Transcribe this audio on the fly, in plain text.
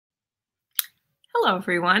Hello,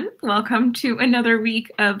 everyone. Welcome to another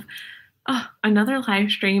week of another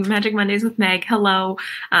live stream, Magic Mondays with Meg. Hello.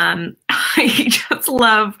 I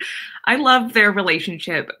love their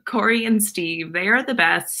relationship. Corey and Steve, they are the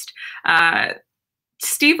best.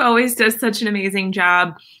 Steve always does such an amazing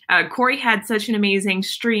job. Corey had such an amazing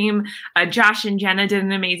stream. Josh and Jenna did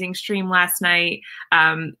an amazing stream last night.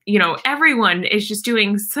 Everyone is just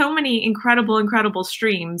doing so many incredible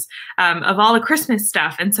streams of all the Christmas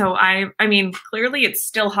stuff. And so I mean, clearly it's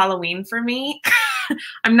still Halloween for me.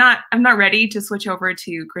 I'm not ready to switch over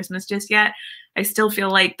to Christmas just yet. I still feel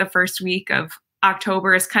like the first week of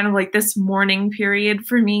October is kind of like this mourning period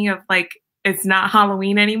for me of like, it's not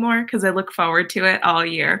Halloween anymore because I look forward to it all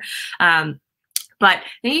year. But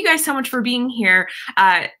thank you guys so much for being here.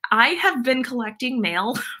 I have been collecting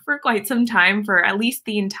mail for quite some time, for at least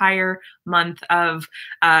the entire month of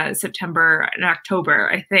September and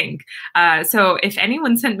October, I think. So if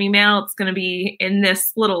anyone sent me mail, it's going to be in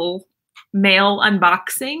this little mail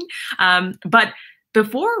unboxing. But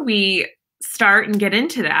before we start and get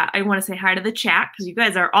into that, I want to say hi to the chat because you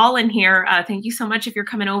guys are all in here. Thank you so much if you're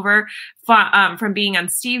coming over from being on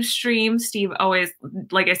Steve's stream. Steve always,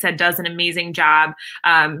 like I said, does an amazing job.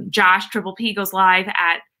 Josh Triple P goes live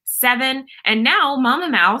at 7, and now Mama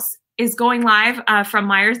Mouse is going live from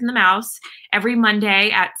Myers and the Mouse every Monday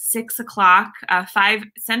at 6 o'clock, 5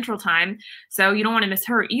 Central Time. So you don't want to miss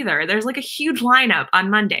her either. There's like a huge lineup on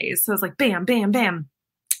Mondays. So it's like bam, bam, bam.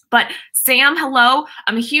 But Sam, hello.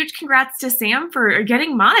 A huge congrats to Sam for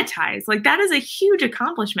getting monetized. Like, that is a huge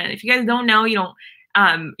accomplishment. If you guys don't know, you're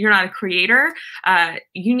not a creator.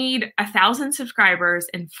 You need 1,000 subscribers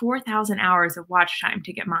and 4,000 hours of watch time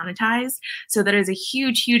to get monetized. So that is a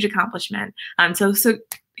huge accomplishment. So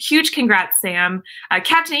huge congrats, Sam.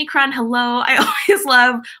 Captain Akron, hello. I always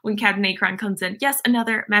love when Captain Akron comes in. Yes,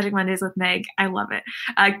 another Magic Mondays with Meg. I love it.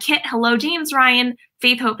 Kit, hello. James Ryan,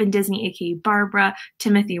 Faith Hope and Disney, aka Barbara,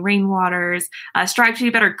 Timothy Rainwaters, Strive to Be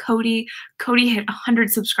Better, Cody. Cody hit 100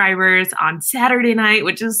 subscribers on Saturday night,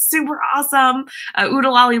 which is super awesome.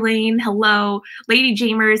 Oodalali Lane, hello. Lady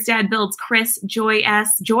Jamers, Dad Builds, Chris, Joy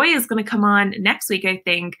S. Joy is going to come on next week, I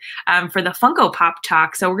think, for the Funko Pop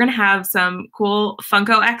Talk. So we're going to have some cool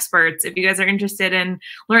Funko experts if you guys are interested in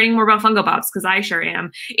learning more about Funko Pops, because I sure am.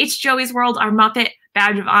 It's Joey's World, our Muppet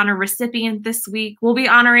Badge of Honor recipient this week. We'll be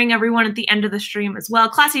honoring everyone at the end of the stream as well.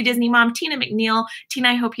 Classy Disney Mom, Tina McNeil. Tina,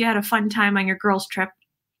 I hope you had a fun time on your girls' trip.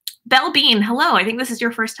 Belle Bean, hello. I think this is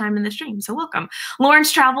your first time in the stream, so welcome.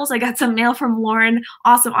 Lauren's Travels, I got some mail from Lauren.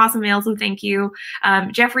 Awesome mail, so thank you.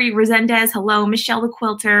 Jeffrey Resendez, hello. Michelle the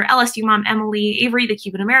Quilter, LSU Mom Emily, Avery the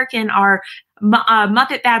Cuban American, our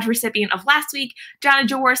Muppet Badge recipient of last week. Donna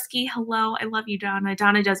Jaworski, hello. I love you, Donna.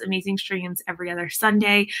 Donna does amazing streams every other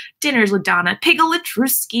Sunday. Dinners with Donna.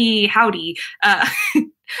 Pigalatruski, howdy.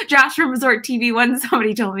 Josh from Resort TV One,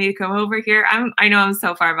 somebody told me to come over here. I know I'm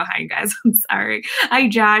so far behind, guys. I'm sorry. Hi,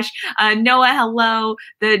 Josh. Noah, hello.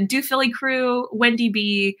 The Do Philly crew, Wendy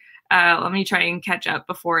B. Let me try and catch up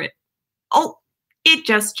before it. Oh, it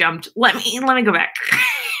just jumped. Let me go back.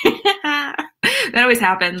 That always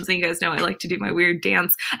happens. And you guys know I like to do my weird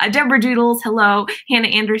dance. Deborah Doodles, hello. Hannah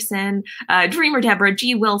Anderson, Dreamer Deborah,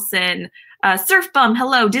 G. Wilson, Surf Bum,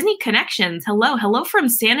 hello. Disney Connections, hello. Hello from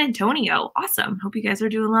San Antonio. Awesome. Hope you guys are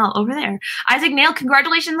doing well over there. Isaac Nail,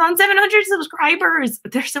 congratulations on 700 subscribers.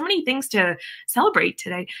 There's so many things to celebrate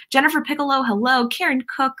today. Jennifer Piccolo, hello. Karen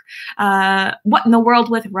Cook, What in the World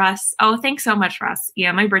with Russ? Oh, thanks so much, Russ.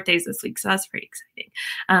 Yeah, my birthday's this week, so that's pretty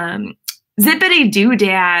exciting. Zippity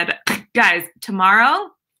Doodad. Guys, tomorrow,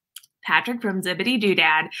 Patrick from Zippity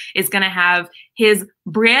Doodad is going to have his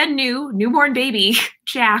brand new newborn baby,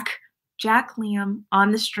 Jack Liam,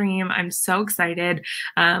 on the stream. I'm so excited.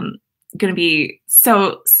 Going to be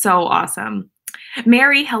so awesome.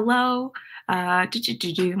 Mary, hello. I'm going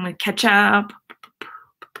to catch up.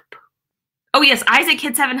 Oh, yes, Isaac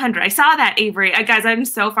hit 700. I saw that, Avery. Guys, I'm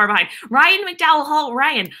so far behind. Ryan McDowell Hall.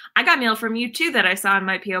 Ryan, I got mail from you, too, that I saw in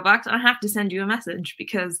my P.O. box. I have to send you a message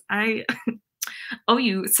because I owe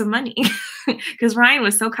you some money. Because Ryan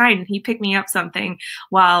was so kind. He picked me up something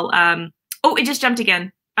while oh, it just jumped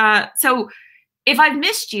again. So if I've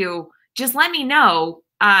missed you, just let me know.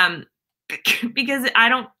 Because I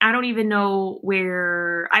don't even know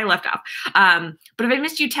where I left off. But if I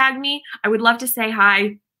missed you, tag me. I would love to say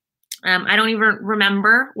hi. I don't even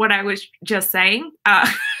remember what I was just saying. But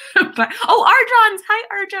Arjons, hi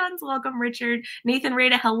Arjons, welcome Richard, Nathan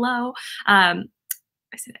Rada, hello. I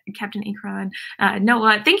said Captain Akron,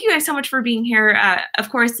 Noah. Thank you guys so much for being here. Of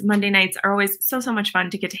course, Monday nights are always so much fun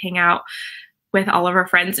to get to hang out with all of our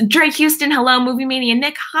friends. Drake Houston, hello. Movie Mania,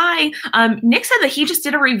 Nick, hi. Nick said that he just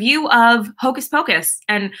did a review of Hocus Pocus,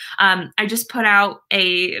 and I just put out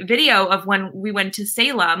a video of when we went to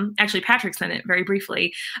Salem. Actually, Patrick sent it very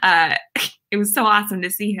briefly. It was so awesome to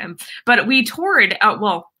see him. But we toured,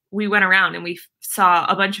 well, we went around and we saw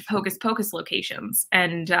a bunch of Hocus Pocus locations,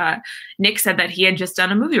 and Nick said that he had just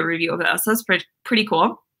done a movie review of us. So that's pretty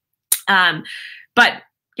cool. But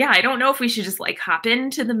yeah, I don't know if we should just like hop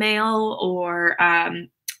into the mail, or I'm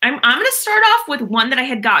going to start off with one that I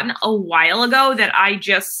had gotten a while ago that I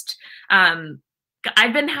just,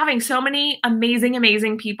 I've been having so many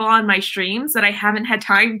amazing people on my streams that I haven't had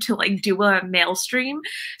time to like do a mail stream.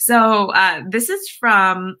 So this is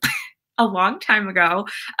from a long time ago.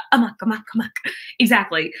 Amok.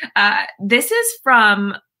 Exactly. This is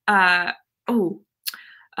from,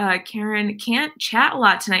 Karen, can't chat a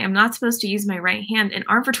lot tonight. I'm not supposed to use my right hand and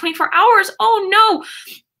arm for 24 hours. Oh no.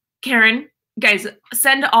 Karen, guys,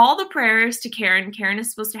 send all the prayers to Karen. Karen is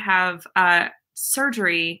supposed to have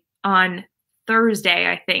surgery on Thursday,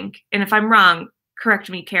 I think. And if I'm wrong,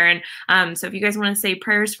 correct me, Karen. So if you guys want to say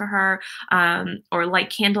prayers for her, or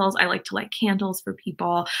light candles, I like to light candles for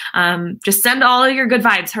people. Just send all of your good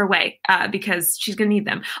vibes her way, because she's gonna need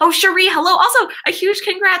them. Oh, Cherie, hello. Also, a huge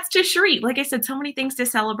congrats to Cherie. Like I said, so many things to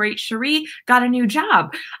celebrate. Cherie got a new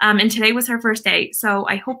job, and today was her first day. So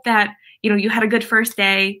I hope that, you know, you had a good first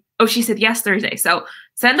day. Oh, she said yes, Thursday. So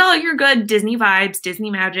send all your good Disney vibes,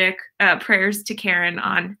 Disney magic, prayers to Karen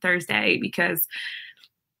on Thursday, because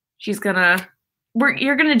she's gonna,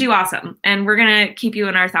 you're going to do awesome, and we're going to keep you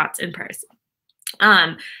in our thoughts and prayers.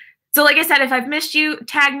 So like I said, if I've missed you,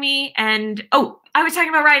 tag me. And oh, I was talking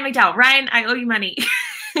about Ryan McDowell. Ryan, I owe you money.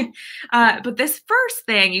 But this first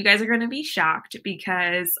thing, you guys are going to be shocked,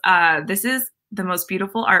 because this is the most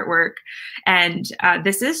beautiful artwork. And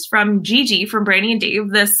this is from Gigi from Brandy and Dave.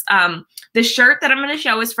 This shirt that I'm going to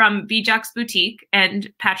show is from BIBBIDI's boutique.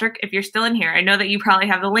 And Patrick, if you're still in here, I know that you probably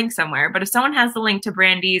have the link somewhere, but if someone has the link to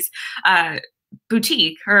Brandy's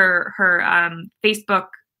boutique, her Facebook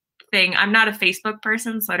thing. I'm not a Facebook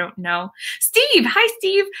person, so I don't know. Steve, hi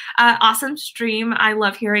Steve. Awesome stream. I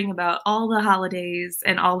love hearing about all the holidays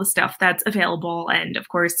and all the stuff that's available, and of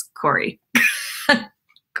course Corey.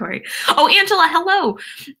 Corey. Oh, Angela, hello.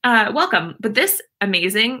 Welcome. But this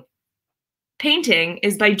amazing painting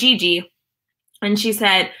is by Gigi, and she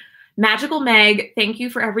said, Magical Meg, thank you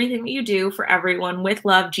for everything that you do for everyone. With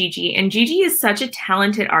love, Gigi. And Gigi is such a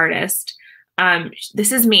talented artist.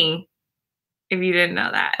 This is me, if you didn't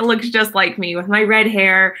know that. It looks just like me with my red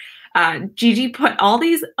hair. Gigi put all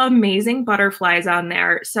these amazing butterflies on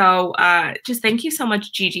there. So just thank you so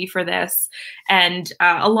much, Gigi, for this. And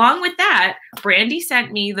along with that, Brandy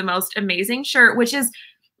sent me the most amazing shirt, which is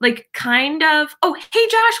like kind of, oh, hey,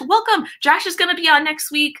 Josh, welcome. Josh is going to be on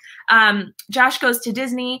next week. Josh goes to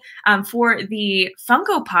Disney for the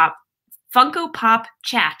Funko Pop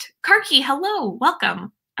chat. Karki, hello,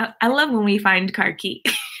 welcome. I love when we find Karki.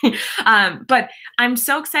 But I'm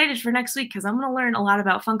so excited for next week, because I'm going to learn a lot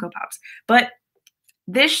about Funko Pops. But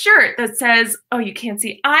this shirt that says, oh, you can't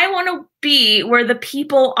see, I want to be where the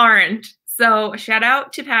people aren't. So shout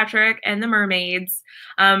out to Patrick and the mermaids.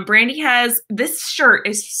 Brandy has, this shirt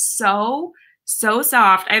is so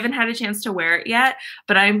soft. I haven't had a chance to wear it yet,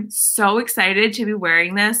 but I'm so excited to be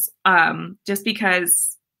wearing this, just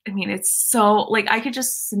because, I mean, it's so, like, I could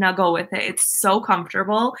just snuggle with it. It's so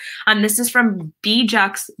comfortable. This is from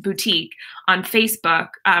BIBBIDI's boutique on Facebook,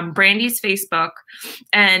 Brandy's Facebook.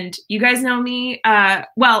 And you guys know me.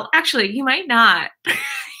 Well, actually, you might not. You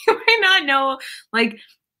might not know, like,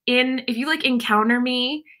 if you, like, encounter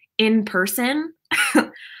me in person,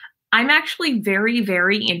 I'm actually very,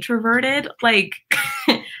 very introverted. Like,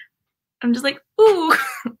 I'm just like, ooh,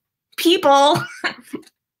 people.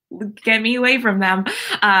 Get me away from them.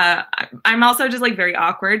 I'm also just like very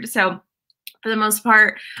awkward. So for the most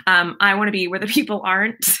part, I want to be where the people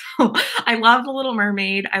aren't. So I love The Little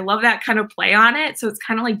Mermaid. I love that kind of play on it. So it's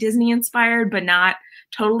kind of like Disney inspired, but not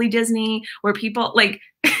totally Disney, where people like,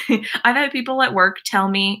 I've had people at work tell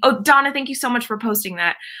me, oh, Donna, thank you so much for posting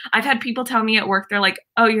that. I've had people tell me at work, they're like,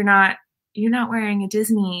 oh, you're not wearing a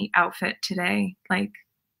Disney outfit today. Like,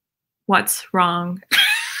 what's wrong?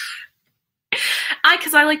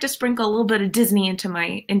 Because I like to sprinkle a little bit of Disney into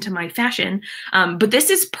my fashion. But this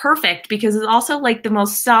is perfect, because it's also like the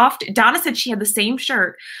most soft. Donna said she had the same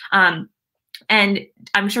shirt. And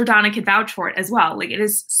I'm sure Donna could vouch for it as well. Like, it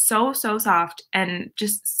is so soft and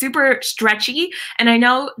just super stretchy. And I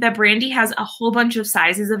know that Brandy has a whole bunch of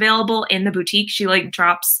sizes available in the boutique. She like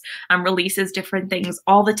drops, releases different things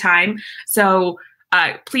all the time. So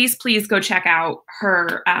please go check out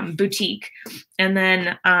her boutique. And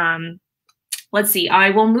then let's see. I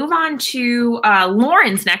will move on to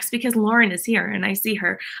Lauren's next because Lauren is here and I see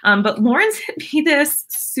her. But Lauren sent me this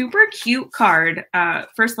super cute card.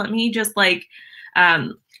 First, let me just like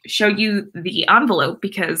show you the envelope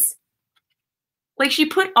because like she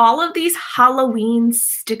put all of these Halloween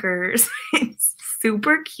stickers. It's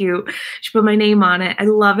super cute. She put my name on it. I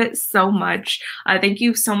love it so much. Thank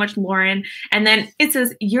you so much, Lauren. And then it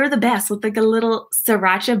says, "You're the best," with like a little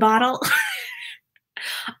sriracha bottle.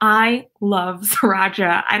 I love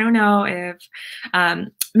sriracha. I don't know if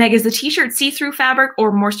Meg, is the t-shirt see-through fabric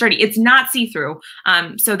or more sturdy? It's not see-through.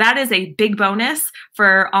 So that is a big bonus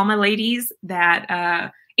for all my ladies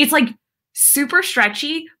that it's like super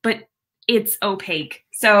stretchy, but it's opaque.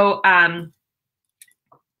 So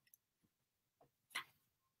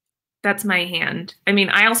that's my hand. I mean,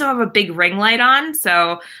 I also have a big ring light on,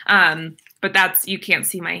 so but that's, you can't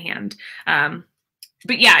see my hand.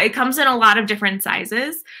 But yeah, it comes in a lot of different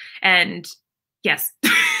sizes. And yes,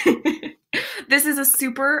 this is a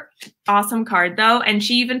super awesome card though. And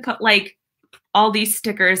she even put like all these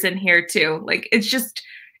stickers in here too. Like it's just,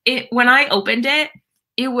 when I opened it,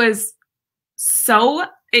 it was so,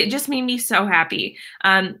 it just made me so happy.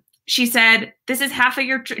 She said, "This is half of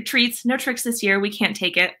your treats. No tricks this year. We can't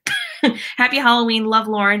take it. Happy Halloween. Love,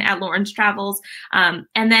 Lauren at Lauren's Travels." And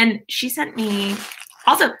then she sent me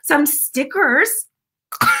also some stickers.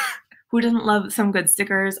 Who doesn't love some good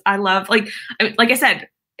stickers? I love, like I said,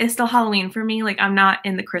 it's still Halloween for me. Like I'm not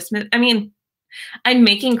in the Christmas. I mean, I'm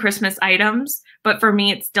making Christmas items, but for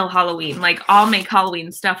me, it's still Halloween. Like I'll make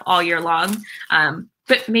Halloween stuff all year long.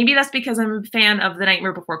 But maybe that's because I'm a fan of The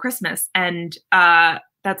Nightmare Before Christmas, and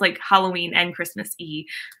that's like Halloween and Christmas Eve.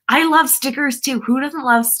 I love stickers too. Who doesn't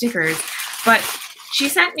love stickers? But she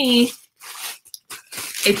sent me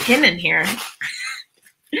a pin in here.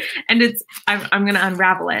 And it's, I'm going to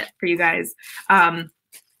unravel it for you guys. And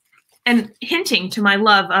hinting to my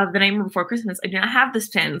love of The Nightmare Before Christmas, I do not have this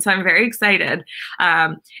pin, so I'm very excited.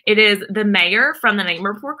 It is the mayor from The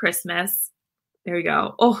Nightmare Before Christmas. There we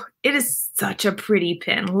go. Oh, it is such a pretty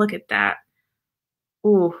pin. Look at that.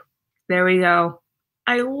 Oh, there we go.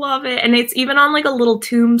 I love it. And it's even on like a little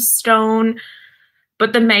tombstone.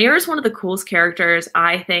 But the mayor is one of the coolest characters,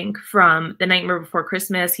 I think, from The Nightmare Before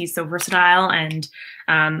Christmas. He's so versatile, and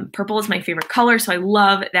purple is my favorite color. So I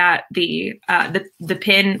love that the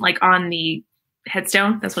pin, like on the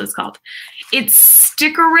headstone, that's what it's called. It's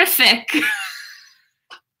stickerific.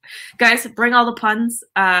 Guys, bring all the puns.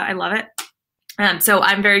 I love it. So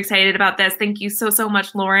I'm very excited about this. Thank you so, so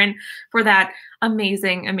much, Lauren, for that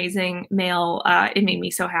amazing, amazing mail. It made me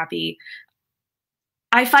so happy.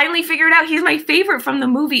 I finally figured out he's my favorite from the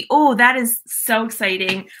movie. Oh, that is so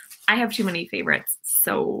exciting. I have too many favorites.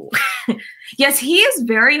 So yes, he is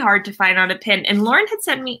very hard to find on a pin. And Lauren had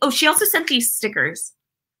sent me, oh, she also sent these stickers.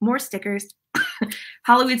 More stickers.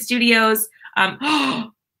 Hollywood Studios.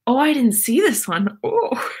 Oh, I didn't see this one.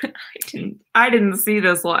 Oh, I didn't see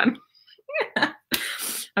this one.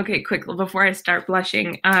 Okay, quick, before I start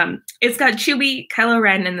blushing. It's got Chewie, Kylo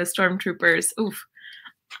Ren, and the Stormtroopers. Oof.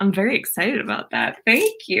 I'm very excited about that.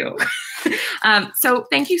 Thank you. So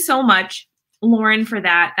thank you so much, Lauren, for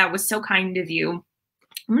that. That was so kind of you.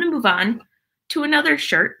 I'm going to move on to another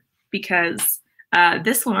shirt because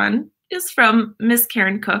this one is from Miss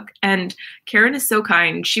Karen Cook. And Karen is so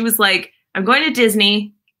kind. She was like, "I'm going to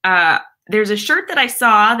Disney. There's a shirt that I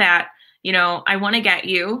saw that, you know, I want to get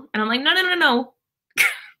you." And I'm like, no, no, no, no.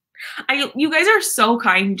 You guys are so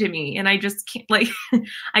kind to me, and I just can't, like,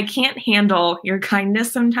 I can't handle your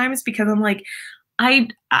kindness sometimes because I'm like, I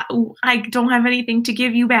don't have anything to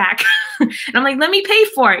give you back. And I'm like, let me pay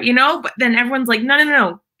for it, you know? But then everyone's like, no, no, no,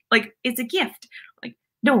 no. Like, it's a gift. Like,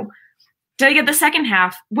 no. Did I get the second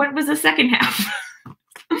half? What was the second half?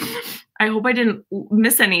 I hope I didn't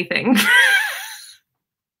miss anything.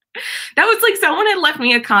 That was like, someone had left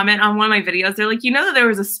me a comment on one of my videos. They're like, you know that there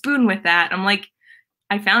was a spoon with that. I'm like,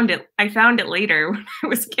 I found it later when I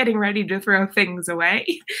was getting ready to throw things away.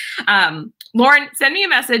 Lauren, send me a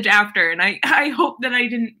message after, and I hope that I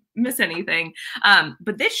didn't miss anything.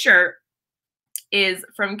 But this shirt is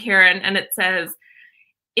from Karen, and it says,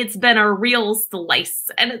 "It's been a real slice,"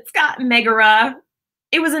 and it's got Megara.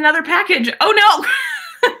 It was another package. Oh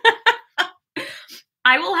no!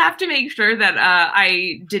 I will have to make sure that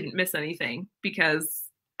I didn't miss anything because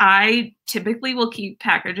I typically will keep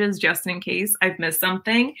packages just in case I've missed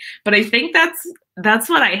something, but I think that's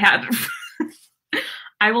what I had.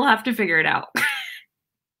 I will have to figure it out.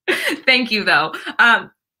 Thank you though.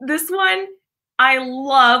 This one, I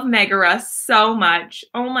love Megara so much.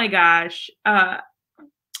 Oh my gosh.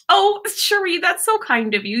 Oh, Cherie, that's so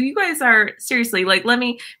kind of you. You guys are seriously, like, let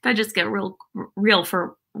me, if I just get real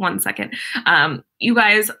for one second. You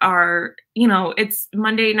guys are, you know, it's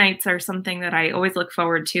Monday nights are something that I always look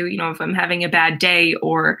forward to, you know, if I'm having a bad day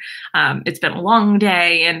or it's been a long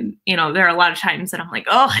day. And, you know, there are a lot of times that I'm like,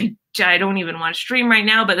 oh, I don't even want to stream right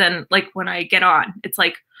now. But then like when I get on, it's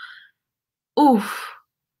like, oh,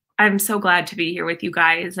 I'm so glad to be here with you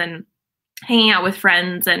guys and hanging out with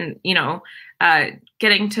friends and, you know,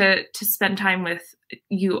 getting to spend time with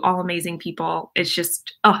you all amazing people. It's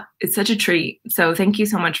just, oh, it's such a treat. So thank you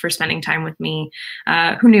so much for spending time with me.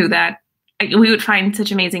 Who knew that we would find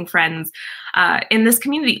such amazing friends in this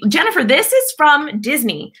community? Jennifer, this is from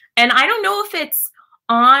Disney. And I don't know if it's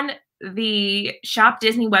on the Shop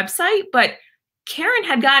Disney website, but Karen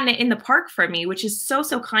had gotten it in the park for me, which is so,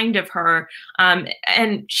 so kind of her.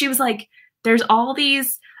 And she was like, there's all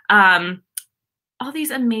these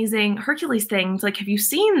amazing Hercules things. Like, have you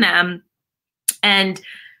seen them? And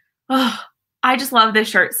oh, I just love this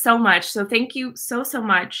shirt so much. So thank you so, so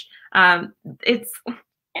much. It's,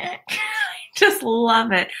 I just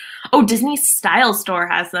love it. Oh, Disney Style Store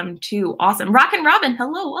has them too. Awesome. Rock and Robin,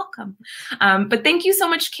 hello, welcome. But thank you so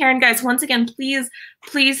much, Karen. Guys, once again, please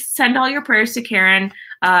send all your prayers to Karen.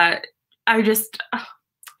 And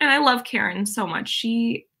I love Karen so much.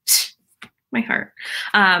 She, my heart.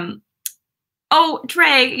 Oh,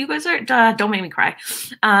 Dre, you guys are, don't make me cry.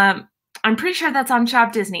 I'm pretty sure that's on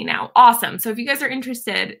Shop Disney now. Awesome. So if you guys are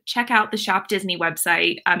interested, check out the Shop Disney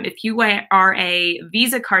website. If you are a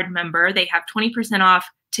Visa card member, they have 20% off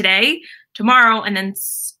today, tomorrow, and then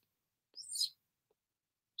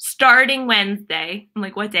starting Wednesday. I'm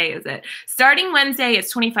like, what day is it? Starting Wednesday,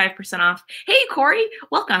 it's 25% off. Hey, Corey,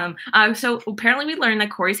 welcome. So apparently we learned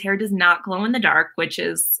that Corey's hair does not glow in the dark, which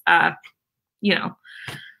is, you know,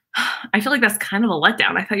 I feel like that's kind of a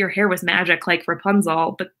letdown. I thought your hair was magic like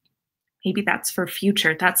Rapunzel, but maybe that's for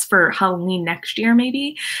future. That's for Halloween next year,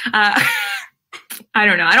 maybe. I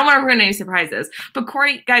don't know. I don't want to ruin any surprises. But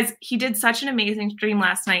Corey, guys, he did such an amazing stream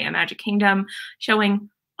last night at Magic Kingdom, showing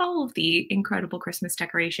all of the incredible Christmas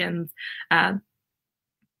decorations.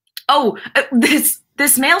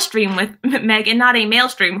 This mail stream with Meg and not a mail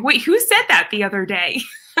stream. Wait, who said that the other day?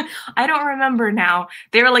 I don't remember now.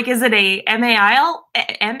 They were like, is it a MAIL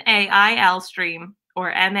stream or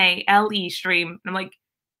MALE stream? And I'm like,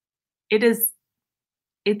 it's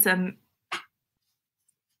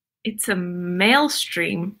a mail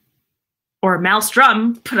stream or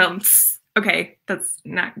maelstrom. Okay, that's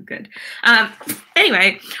not good.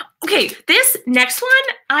 Anyway, okay, this next one,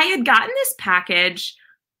 I had gotten this package.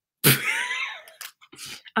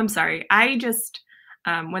 I'm sorry. I just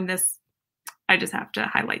have to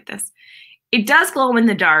highlight this. It does glow in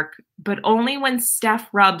the dark, but only when Steph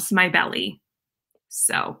rubs my belly.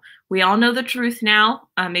 So we all know the truth now.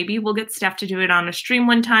 Maybe we'll get Steph to do it on a stream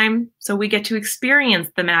one time so we get to experience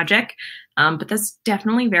the magic. But that's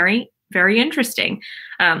definitely very, very interesting.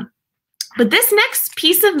 But this next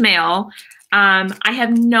piece of mail, I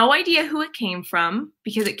have no idea who it came from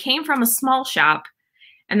because it came from a small shop.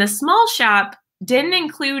 And the small shop didn't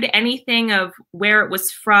include anything of where it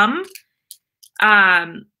was from. Or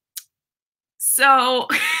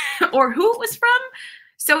who it was from.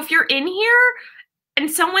 So if you're in here and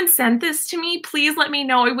someone sent this to me, please let me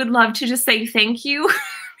know. I would love to just say thank you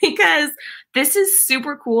because this is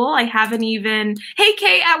super cool. I haven't even, hey,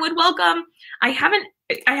 Kay Atwood, welcome. I haven't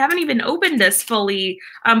even opened this fully,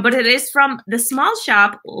 but it is from the small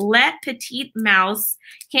shop, Le Petit Mouse,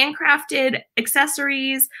 handcrafted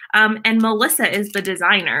accessories, and Melissa is the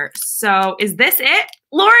designer. So is this it,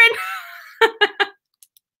 Lauren?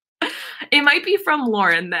 It might be from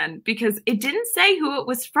Lauren then, because it didn't say who it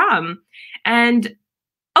was from. And,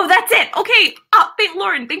 oh, that's it. Okay. Oh,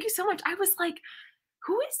 Lauren, thank you so much. I was like,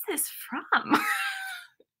 who is this from?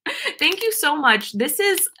 Thank you so much. This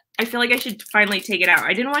is, I feel like I should finally take it out.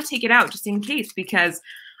 I didn't want to take it out just in case because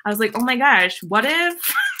I was like, oh my gosh, what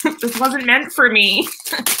if this wasn't meant for me?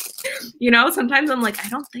 You know, sometimes I'm like, I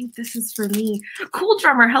don't think this is for me. Cool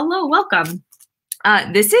Drummer, hello, welcome.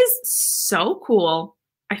 This is so cool.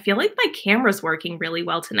 I feel like my camera's working really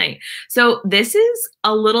well tonight. So this is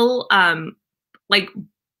a little, like,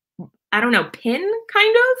 I don't know, pin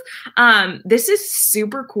kind of. This is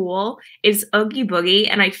super cool. It's Oogie Boogie,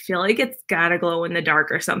 and I feel like it's gotta glow in the dark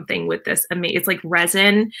or something with this. It's like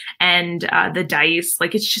resin and the dice.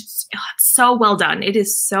 Like it's just it's so well done. It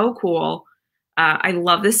is so cool. I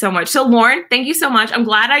love this so much. So Lauren, thank you so much. I'm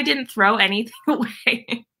glad I didn't throw anything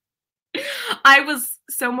away. I was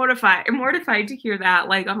so mortified to hear that.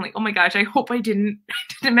 Like, I'm like, oh my gosh, I hope I didn't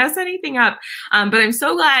mess anything up. But I'm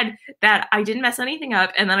so glad that I didn't mess anything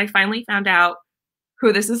up. And then I finally found out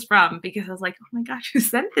who this is from because I was like, oh my gosh, who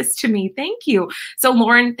sent this to me? Thank you. So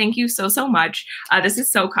Lauren, thank you so, so much. This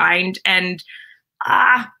is so kind. And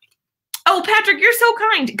oh, Patrick, you're so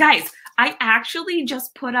kind. Guys, I actually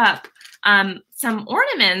just put up some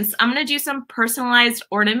ornaments. I'm going to do some personalized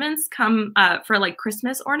ornaments for like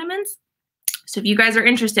Christmas ornaments. So if you guys are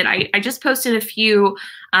interested, I just posted a few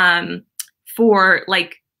for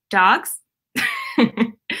like dogs.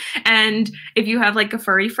 And if you have like a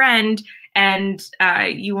furry friend and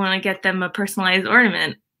you want to get them a personalized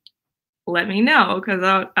ornament, let me know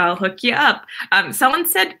because I'll hook you up. Someone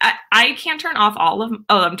said I can't turn off all of them.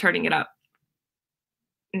 Oh, I'm turning it up.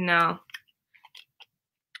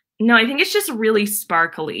 No, I think it's just really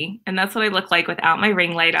sparkly, and that's what I look like without my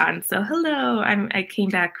ring light on. So hello, I came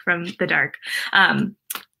back from the dark.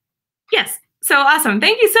 Yes, so awesome.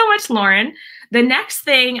 Thank you so much, Lauren. The next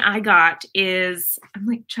thing I got is, I'm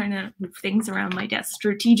like trying to move things around my desk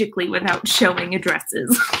strategically without showing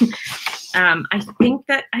addresses. I think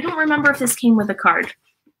that, I don't remember if this came with a card.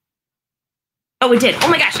 Oh, it did. Oh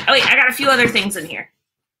my gosh. Oh wait, I got a few other things in here.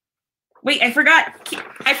 Wait, I forgot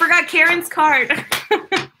Karen's card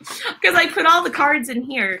because I put all the cards in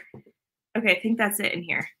here. Okay, I think that's it in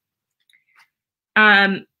here.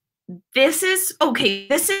 This is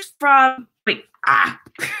from, wait,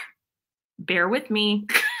 bear with me.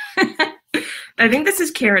 I think this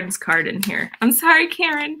is Karen's card in here. I'm sorry,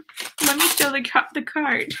 Karen. Let me show the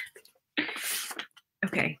card.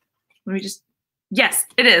 Okay, let me just, yes,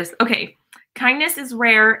 it is. Okay, kindness is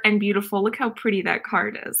rare and beautiful. Look how pretty that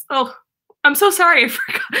card is. Oh, I'm so sorry. I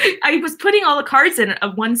forgot. I was putting all the cards in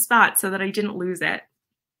one spot so that I didn't lose it.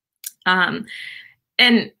 And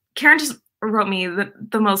Karen just wrote me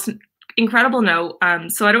the most incredible note.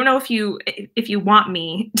 So I don't know if you want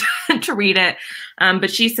me to read it, but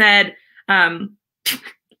she said, this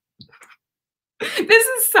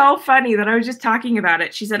is so funny that I was just talking about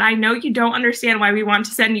it. She said, I know you don't understand why we want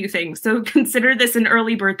to send you things, so consider this an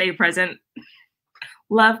early birthday present.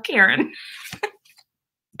 Love, Karen.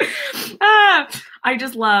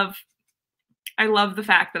 I love the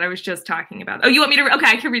fact that I was just talking about. Oh, you want me to? Okay,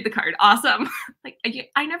 I can read the card. Awesome. Like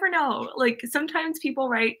I never know. Like sometimes people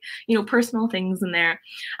write, personal things in there.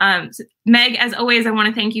 So, Meg, as always, I want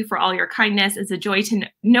to thank you for all your kindness. It's a joy to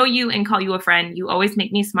know you and call you a friend. You always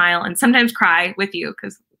make me smile and sometimes cry with you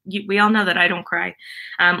because we all know that I don't cry.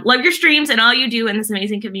 Love your streams and all you do in this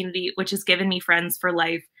amazing community, which has given me friends for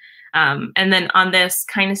life. And then on this,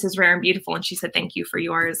 kindness is rare and beautiful. And she said, thank you for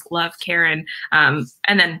yours. Love, Karen. And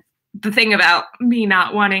then the thing about me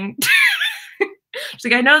not wanting, she's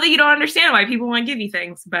like, I know that you don't understand why people want to give you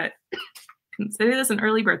things, but consider this an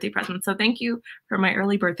early birthday present. So thank you for my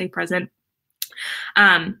early birthday present.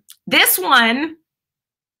 This one,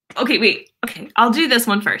 okay, wait. Okay, I'll do this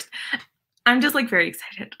one first. I'm just like very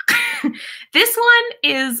excited. This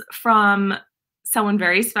one is from someone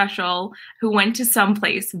very special who went to some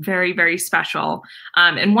place very, very special.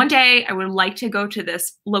 And one day I would like to go to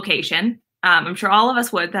this location. I'm sure all of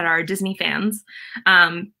us would that are Disney fans,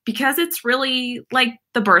 because it's really like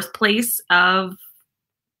the birthplace of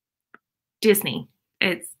Disney.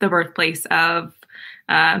 It's the birthplace of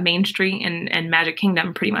Main Street and Magic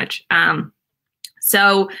Kingdom, pretty much.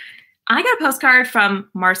 So I got a postcard from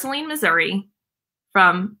Marceline, Missouri,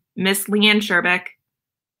 from Miss Leanne Sherbeck.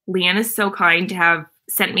 Leanne is so kind to have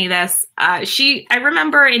sent me this. I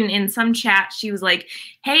remember in some chat, she was like,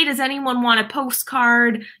 hey, does anyone want a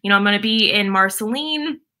postcard? I'm going to be in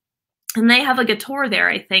Marceline. And they have like a tour there,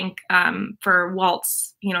 I think, for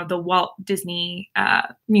Walt's, the Walt Disney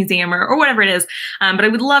Museum or whatever it is. But I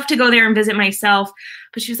would love to go there and visit myself.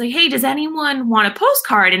 But she was like, hey, does anyone want a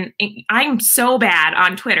postcard? And I'm so bad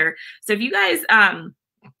on Twitter. So if you guys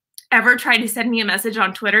ever try to send me a message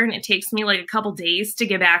on Twitter and it takes me like a couple days to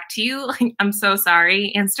get back to you, like, I'm so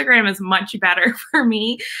sorry. Instagram is much better for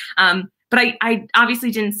me. But I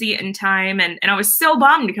obviously didn't see it in time. And I was so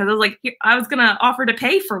bummed because I was like, I was going to offer to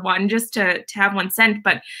pay for one just to have one sent.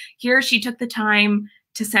 But here she took the time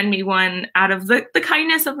to send me one out of the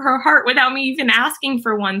kindness of her heart without me even asking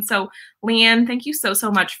for one. So Leanne, thank you so, so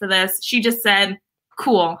much for this. She just said,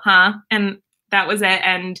 cool, huh? And that was it.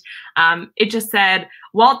 And it just said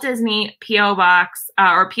Walt Disney P.O. Box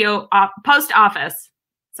or P.O. Post Office.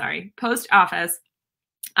 Sorry, Post Office.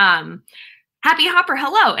 Happy Hopper,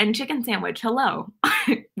 hello. And Chicken Sandwich, hello.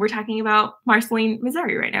 We're talking about Marceline,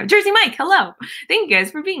 Missouri right now. Jersey Mike, hello. Thank you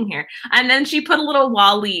guys for being here. And then she put a little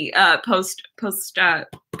Wally postage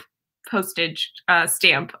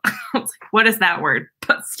stamp. What is that word?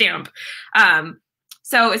 Stamp.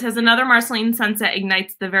 So it says, another Marceline sunset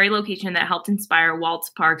ignites the very location that helped inspire Walt's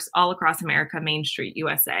parks all across America, Main Street,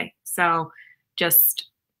 USA. So just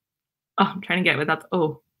Oh, I'm trying to get without,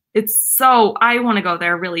 oh, it's so, I want to go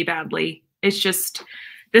there really badly. It's just,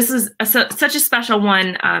 this is such a special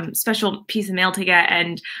one, special piece of mail to get.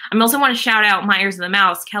 And I also want to shout out Myers and the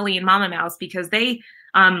Mouse, Kelly and Mama Mouse, because they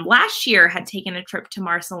last year had taken a trip to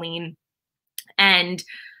Marceline, and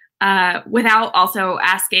without also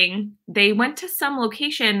asking, they went to some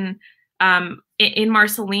location in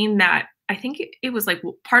Marceline that I think it was like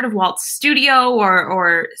part of Walt's studio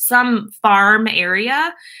or some farm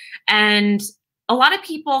area. And a lot of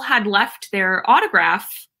people had left their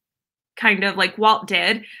autograph, kind of like Walt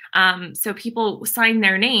did. So people signed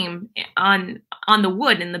their name on the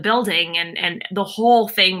wood in the building, and the whole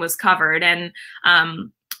thing was covered. And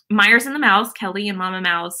Myers and the Mouse, Kelly and Mama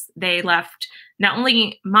Mouse, they left not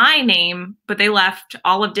only my name, but they left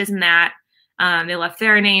all of Diz and That. They left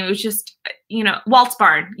their name. It was just, you know, Walt's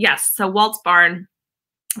Barn. Yes. So Walt's Barn.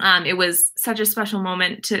 It was such a special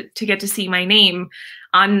moment to get to see my name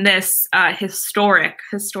on this historic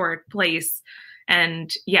place.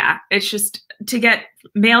 And yeah, it's just to get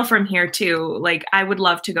mail from here too. Like, I would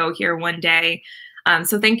love to go here one day.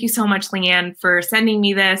 So thank you so much, Leanne, for sending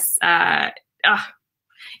me this.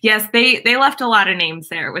 Yes, they left a lot of names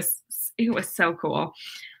there. It was so cool.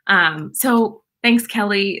 So thanks,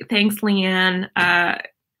 Kelly. Thanks, Leanne.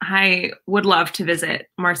 I would love to visit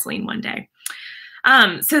Marceline one day.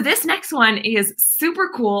 So this next one is super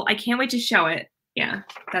cool. I can't wait to show it. Yeah,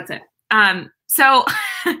 that's it. So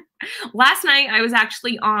last night I was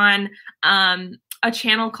actually on a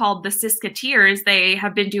channel called The Siskateers. They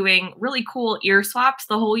have been doing really cool ear swaps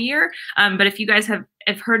the whole year. But if you guys have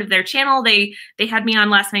heard of their channel, they had me on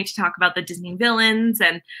last night to talk about the Disney villains.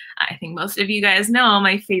 And I think most of you guys know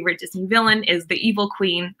my favorite Disney villain is the Evil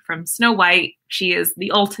Queen from Snow White. She is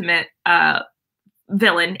the ultimate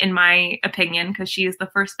villain, in my opinion, because she is the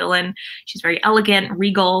first villain. She's very elegant,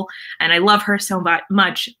 regal, and I love her so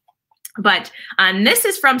much. But this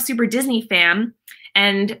is from Super Disney Fam,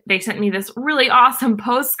 and they sent me this really awesome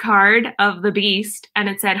postcard of the Beast, and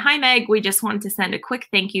it said, "Hi Meg, we just wanted to send a quick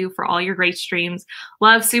thank you for all your great streams.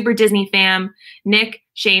 Love, Super Disney Fam, Nick,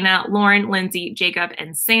 Shayna, Lauren, Lindsay, Jacob,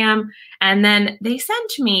 and Sam." And then they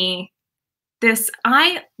sent me this.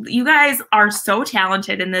 You guys are so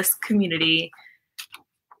talented in this community.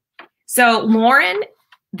 So Lauren,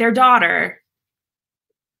 their daughter,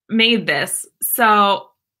 made this. So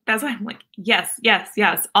that's why I'm like, yes, yes,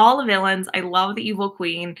 yes. All the villains. I love the Evil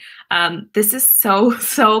Queen. This is so,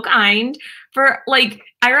 so kind. For like,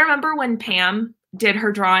 I remember when Pam did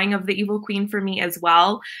her drawing of the Evil Queen for me as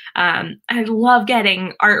well. I love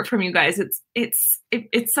getting art from you guys.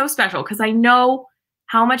 It's so special because I know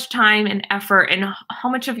how much time and effort and how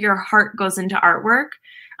much of your heart goes into artwork.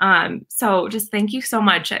 So just thank you so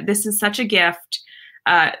much. This is such a gift.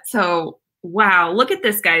 So wow, look at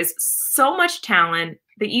this, guys. So much talent.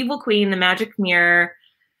 The Evil Queen, the Magic Mirror.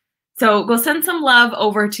 So go send some love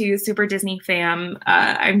over to Super Disney Fam.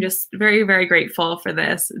 I'm just very, very grateful for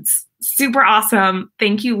this. It's super awesome.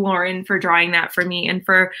 Thank you, Lauren, for drawing that for me and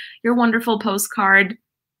for your wonderful postcard.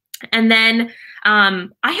 And then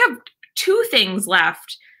I have 2 things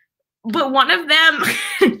left, but one of them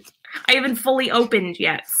I haven't fully opened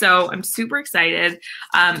yet. So I'm super excited.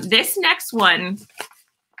 This next one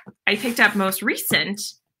I picked up most recent,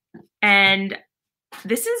 and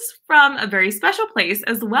this is from a very special place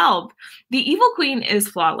as well. The Evil Queen is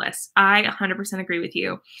flawless. I 100% agree with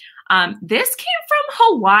you. This came from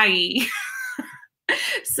Hawaii.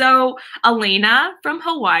 So Elena from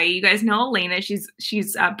Hawaii, you guys know Elena. She's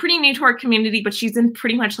pretty new to our community, but she's in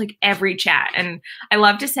pretty much like every chat. And I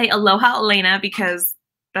love to say aloha, Elena, because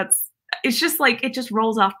it's just like, it just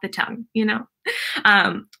rolls off the tongue, you know?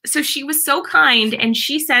 So she was so kind, and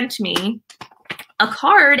she sent me a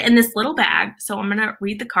card in this little bag. So I'm gonna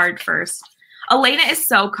read the card first. Elena is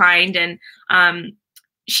so kind, and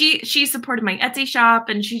she supported my Etsy shop,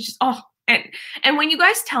 and she just, and when you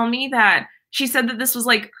guys tell me that she said that this was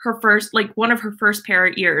like her first, like one of her first pair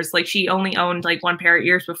of ears, like she only owned like one pair of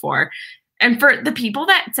ears before. And for the people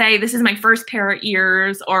that say this is my first pair of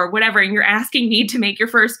ears or whatever, and you're asking me to make your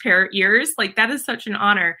first pair of ears, like that is such an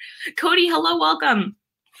honor. Cody, hello, welcome.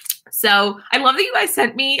 So I love that you guys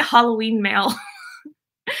sent me Halloween mail.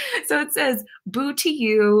 So it says, "Boo to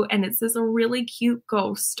you," and it says a really cute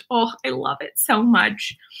ghost. Oh, I love it so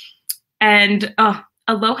much. And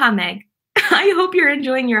aloha, Meg. I hope you're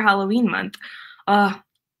enjoying your Halloween month.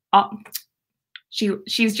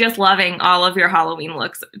 She's just loving all of your Halloween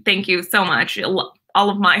looks. Thank you so much. All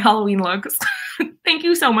of my Halloween looks. Thank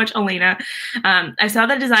you so much, Elena. I saw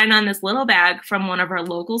the design on this little bag from one of our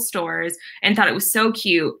local stores and thought it was so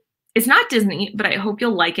cute. It's not Disney, but I hope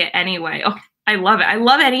you'll like it anyway. Oh, I love it. I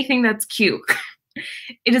love anything that's cute.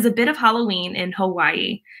 It is a bit of Halloween in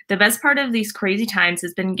Hawaii. The best part of these crazy times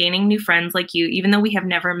has been gaining new friends like you, even though we have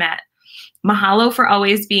never met. Mahalo for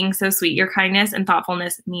always being so sweet. Your kindness and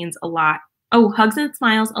thoughtfulness means a lot. Oh, hugs and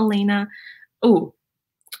smiles, Elena. Oh,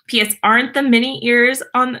 P.S. Aren't the mini ears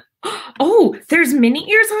on? Oh, there's mini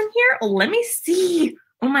ears on here? Oh, let me see.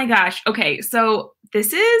 Oh my gosh. Okay, so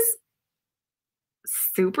this is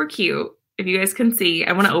super cute. If you guys can see,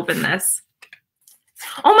 I want to open this.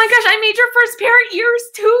 Oh my gosh, I made your first pair of ears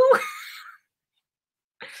too.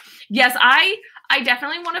 Yes, I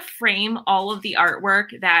definitely want to frame all of the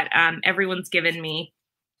artwork that everyone's given me.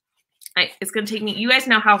 It's going to take me, you guys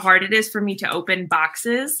know how hard it is for me to open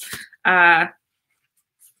boxes.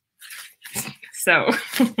 So,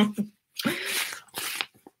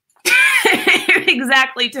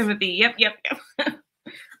 exactly, Timothy. Yep.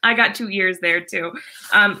 I got 2 ears there too.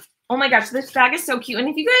 Oh my gosh, this bag is so cute. And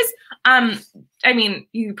if you guys, I mean,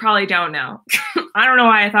 you probably don't know. I don't know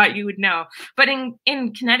why I thought you would know. But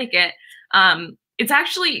in Connecticut, it's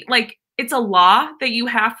actually like, it's a law that you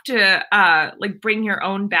have to like bring your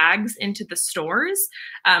own bags into the stores,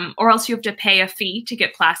 or else you have to pay a fee to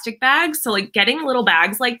get plastic bags. So like getting little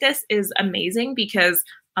bags like this is amazing because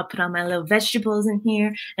I'll put all my little vegetables in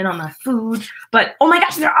here and all my food. But oh my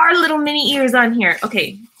gosh, there are little mini ears on here.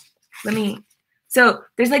 Okay, let me. So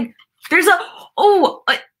there's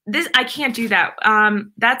this, I can't do that.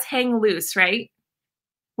 That's hang loose, right?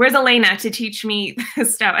 Where's Elena to teach me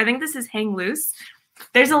this stuff? I think this is hang loose.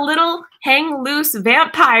 There's a little hang loose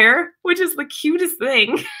vampire, which is the cutest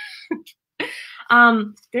thing.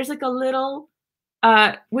 There's like a little,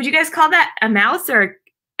 would you guys call that a mouse or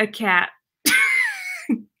a cat?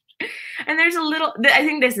 And there's a little, I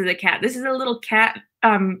think this is a cat. This is a little cat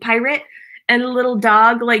pirate and a little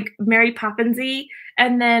dog like Mary Poppinsy.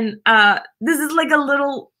 And then this is like a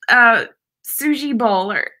little sushi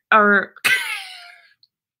bowl or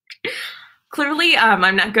clearly,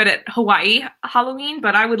 I'm not good at Hawaii Halloween,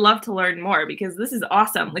 but I would love to learn more because this is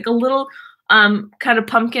awesome. Like a little kind of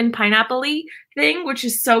pumpkin pineapple-y thing, which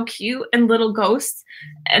is so cute, and little ghosts.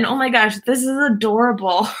 And oh my gosh, this is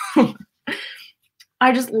adorable.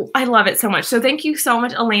 I love it so much. So thank you so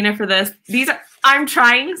much, Elena, for this. I'm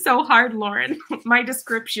trying so hard, Lauren. My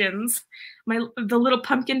descriptions, the little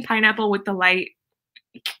pumpkin pineapple with the light.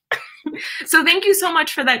 So thank you so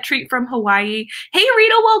much for that treat from Hawaii. Hey,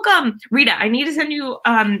 Rita, welcome. Rita, I need to send you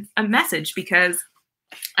a message because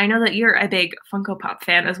I know that you're a big Funko Pop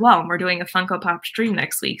fan as well. And we're doing a Funko Pop stream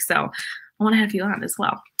next week. So I want to have you on as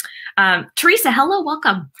well. Teresa, hello,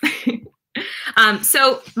 welcome.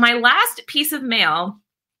 So my last piece of mail,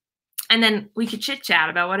 and then we could chit chat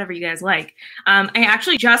about whatever you guys like. I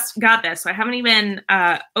actually just got this, so I haven't even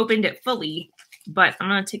opened it fully, but I'm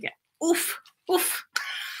going to take it. Oof.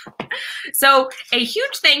 So a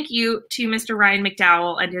huge thank you to Mr. Ryan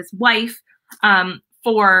McDowell and his wife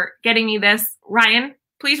for getting me this. Ryan,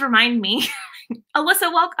 please remind me.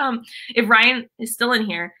 Alyssa, welcome. If Ryan is still in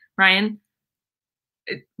here, Ryan,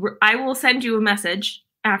 I will send you a message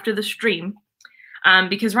after the stream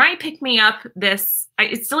because Ryan picked me up this.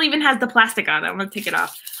 It still even has the plastic on it. I'm going to take it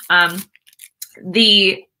off.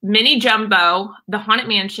 The mini jumbo, the Haunted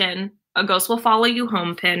Mansion, A Ghost Will Follow You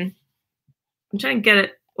home pin. I'm trying to get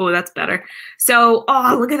it. Oh, that's better. So,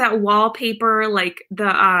 oh, look at that wallpaper, like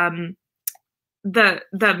the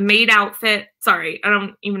maid outfit. Sorry, I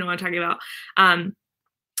don't even know what I'm talking about.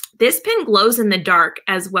 This pin glows in the dark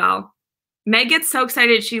as well. Meg gets so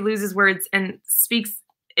excited she loses words and speaks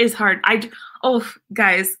is hard. Oh,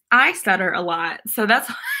 guys, I stutter a lot, so that's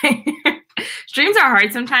why streams are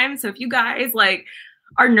hard sometimes. So if you guys like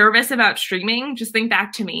are nervous about streaming, just think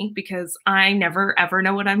back to me because I never ever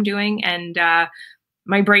know what I'm doing, and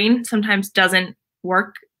my brain sometimes doesn't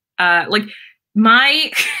work. Like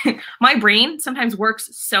my brain sometimes works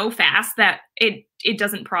so fast that it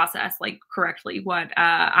doesn't process like correctly what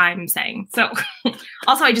I'm saying. So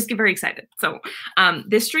also I just get very excited. So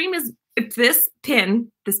this stream is this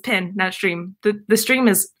pin, not stream. The stream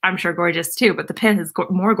is, I'm sure, gorgeous too, but the pin is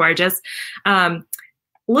more gorgeous.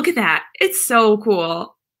 Look at that. It's so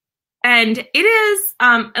cool. And it is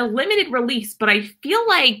a limited release, but I feel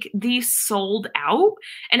like these sold out.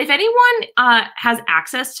 And if anyone has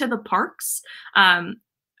access to the parks, I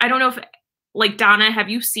don't know if, like, Donna, have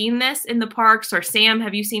you seen this in the parks? Or Sam,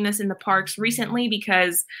 have you seen this in the parks recently?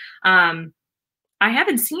 Because I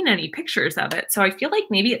haven't seen any pictures of it. So I feel like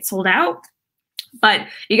maybe it sold out. But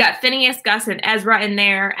you got Phineas, Gus, and Ezra in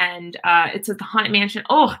there. And it's at the Haunted Mansion.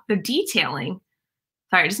 Oh, the detailing.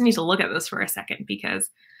 Sorry, I just need to look at this for a second because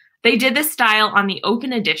they did this style on the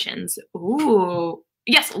open editions. Ooh.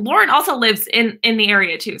 Yes, Lauren also lives in the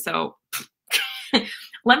area too. So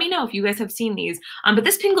Let me know if you guys have seen these. But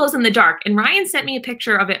this pin glows in the dark. And Ryan sent me a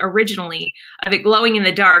picture of it originally, of it glowing in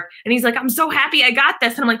the dark. And he's like, I'm so happy I got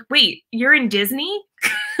this. And I'm like, wait, you're in Disney?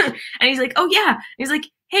 And he's like, oh yeah. And he's like,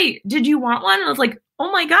 hey, did you want one? And I was like,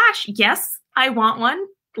 oh my gosh, yes, I want one.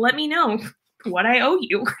 Let me know what I owe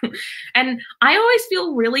you. And I always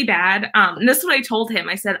feel really bad. And this is what I told him.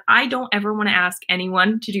 I said, I don't ever want to ask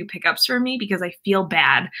anyone to do pickups for me because I feel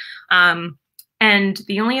bad. And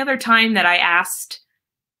the only other time that I asked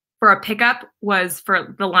for a pickup was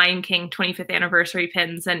for the Lion King 25th anniversary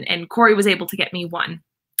pins, and Corey was able to get me one,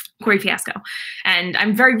 Corey Fiasco. And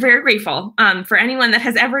I'm very, very grateful for anyone that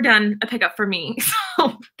has ever done a pickup for me.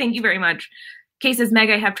 So thank you very much. Kay says, Meg,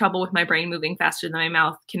 I have trouble with my brain moving faster than my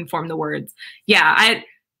mouth can form the words. Yeah,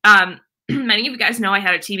 many of you guys know I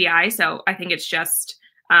had a TBI, so I think it's just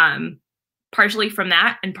partially from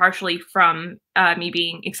that and partially from me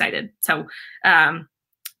being excited. So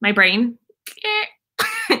my brain,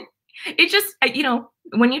 it just, you know,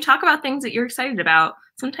 when you talk about things that you're excited about,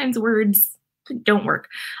 sometimes words don't work.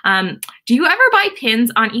 Do you ever buy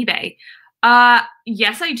pins on eBay?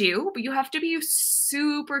 Yes, I do, but you have to be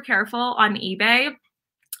super careful on eBay,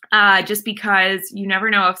 just because you never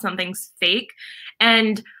know if something's fake.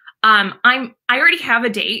 And I already have a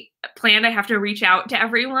date planned. I have to reach out to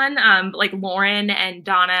everyone, like Lauren and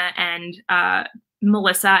Donna and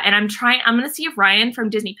Melissa, and I'm going to see if Ryan from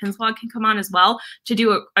Disney Pins Vlog can come on as well to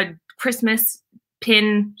do a Christmas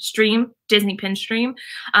pin stream, Disney pin stream.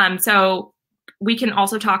 So we can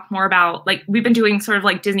also talk more about, like, we've been doing sort of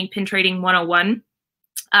like Disney pin trading 101.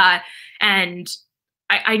 And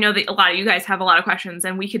I know that a lot of you guys have a lot of questions,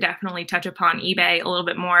 and we could definitely touch upon eBay a little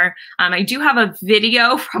bit more. I do have a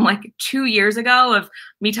video from like 2 years ago of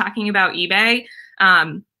me talking about eBay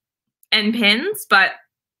and pins, but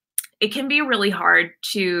it can be really hard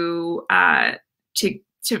to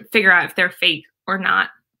figure out if they're fake or not.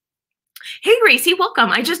 Hey, Gracie,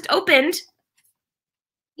 welcome. I just opened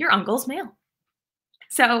your uncle's mail.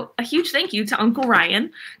 So a huge thank you to Uncle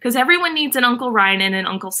Ryan, because everyone needs an Uncle Ryan and an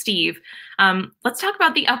Uncle Steve. Let's talk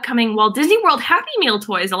about the upcoming Walt Disney World Happy Meal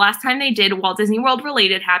toys. The last time they did Walt Disney World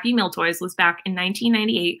related Happy Meal toys was back in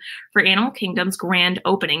 1998 for Animal Kingdom's grand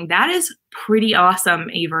opening. That is pretty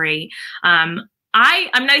awesome, Avery. I'm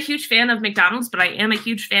not a huge fan of McDonald's, but I am a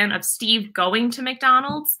huge fan of Steve going to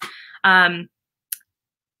McDonald's.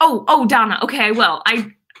 Oh, Donna. Okay, I will.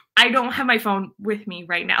 I don't have my phone with me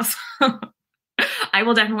right now, so I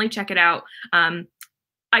will definitely check it out.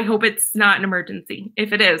 I hope it's not an emergency.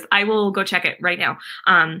 If it is, I will go check it right now.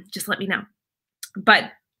 Just let me know.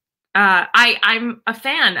 But I'm a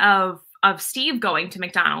fan of Steve going to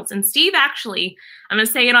McDonald's. And Steve actually, I'm going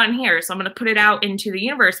to say it on here, so I'm going to put it out into the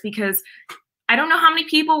universe, because I don't know how many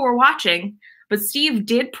people were watching, but Steve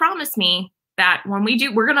did promise me that when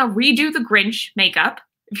we're going to redo the Grinch makeup.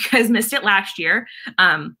 If you guys missed it last year.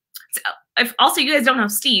 So if also you guys don't know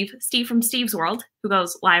Steve from Steve's World, who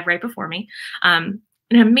goes live right before me, an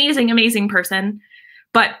amazing, amazing person,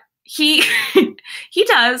 but he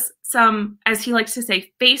does some, as he likes to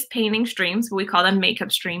say, face painting streams, but we call them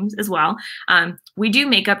makeup streams as well. We do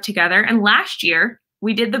makeup together, and last year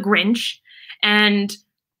we did the Grinch, and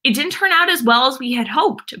it didn't turn out as well as we had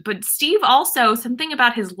hoped, but Steve also, something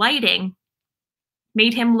about his lighting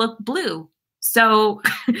made him look blue. So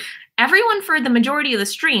everyone for the majority of the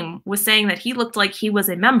stream was saying that he looked like he was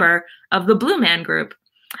a member of the Blue Man Group.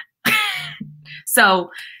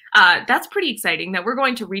 So that's pretty exciting that we're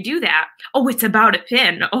going to redo that. Oh, it's about a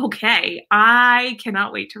pin. Okay. I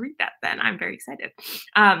cannot wait to read that then. I'm very excited.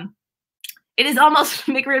 It is almost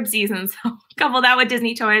McRib season, so couple that with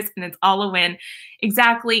Disney toys and it's all a win.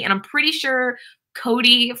 Exactly. And I'm pretty sure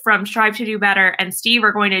Cody from Strive to Do Better and Steve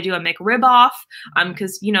are going to do a McRib off,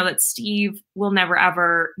 because you know that Steve will never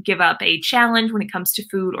ever give up a challenge when it comes to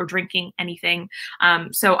food or drinking anything.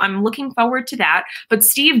 So I'm looking forward to that. But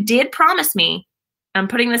Steve did promise me, I'm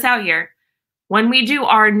putting this out here, when we do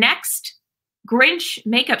our next Grinch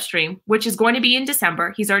makeup stream, which is going to be in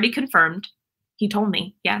December, he's already confirmed. He told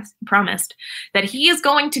me, yes, he promised, that he is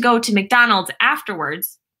going to go to McDonald's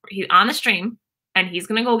afterwards. He's on the stream, and he's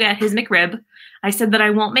going to go get his McRib. I said that I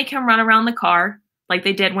won't make him run around the car like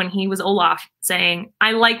they did when he was Olaf, saying,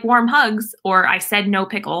 I like warm hugs, or I said no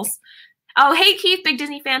pickles. Oh, hey, Keith, big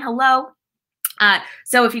Disney fan, hello.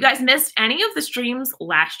 So if you guys missed any of the streams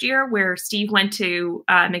last year where Steve went to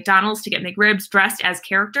McDonald's to get McRibs dressed as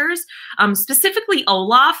characters, specifically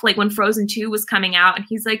Olaf, like when Frozen 2 was coming out, and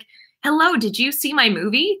he's like, hello, did you see my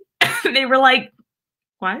movie? They were like,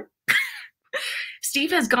 what?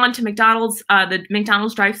 Steve has gone to McDonald's, the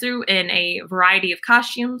McDonald's drive-thru in a variety of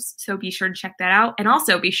costumes, so be sure to check that out. And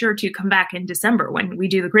also be sure to come back in December when we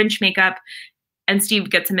do the Grinch makeup. and Steve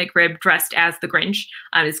gets a McRib dressed as the Grinch.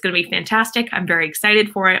 It's going to be fantastic. I'm very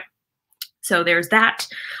excited for it. So there's that.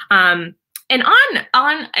 And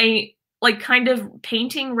on a like kind of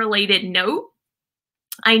painting related note,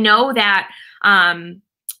 I know that,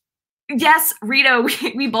 yes, Rita,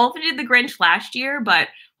 we both did the Grinch last year, but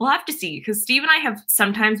we'll have to see, because Steve and I have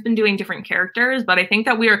sometimes been doing different characters, but I think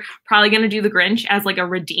that we're probably going to do the Grinch as like a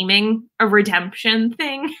redemption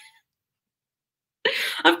thing.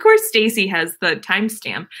 Of course, Stacy has the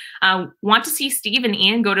timestamp. Want to see Steve and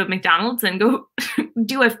Ian go to McDonald's and go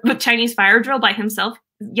do a Chinese fire drill by himself,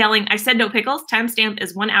 yelling, "I said no pickles." Timestamp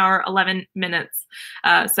is 1 hour, 11 minutes.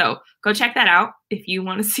 So go check that out if you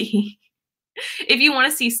want to see. If you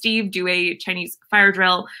want to see Steve do a Chinese fire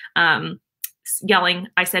drill, yelling,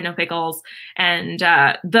 "I said no pickles." And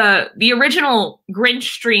the original Grinch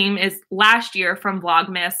stream is last year from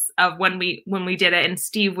Vlogmas of when we did it, and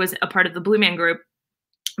Steve was a part of the Blue Man Group.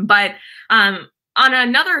 But on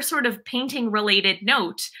another sort of painting related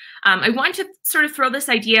note, I wanted to sort of throw this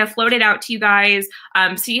idea, float it out to you guys,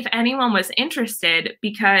 see if anyone was interested,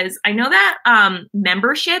 because I know that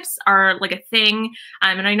memberships are like a thing,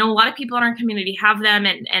 and I know a lot of people in our community have them,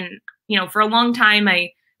 and you know, for a long time,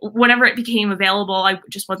 whenever it became available, I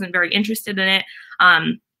just wasn't very interested in it.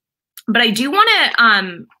 But I do want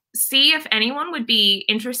to see if anyone would be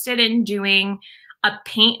interested in doing a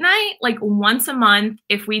paint night, like once a month,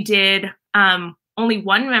 if we did only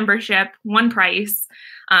one membership, one price,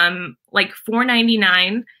 like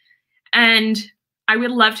 $4.99. And I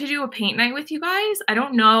would love to do a paint night with you guys. I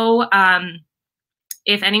don't know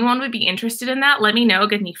if anyone would be interested in that. Let me know,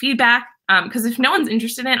 give me feedback. Because if no one's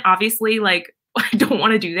interested in it, obviously, like, I don't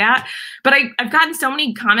want to do that. But I've gotten so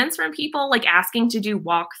many comments from people like asking to do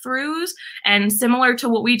walkthroughs, and similar to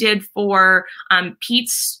what we did for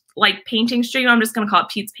Pete's like painting stream. I'm just going to call it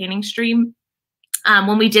Pete's painting stream.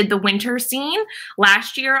 When we did the winter scene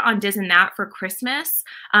last year on Diz and That for Christmas,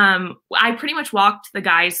 I pretty much walked the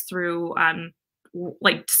guys through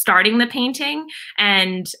like starting the painting,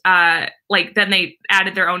 and like then they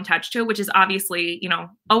added their own touch to it, which is obviously, you know,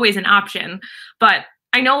 always an option. But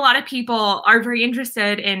I know a lot of people are very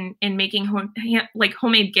interested in making like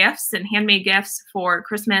homemade gifts and handmade gifts for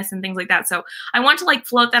Christmas and things like that. So I want to like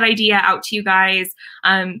float that idea out to you guys,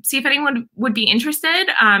 see if anyone would be interested.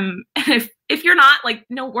 And if you're not, like,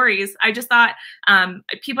 no worries. I just thought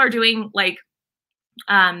people are doing like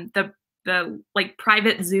the like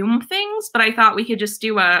private Zoom things, but I thought we could just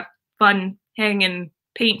do a fun hang and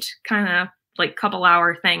paint kind of like couple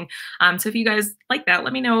hour thing. So if you guys like that,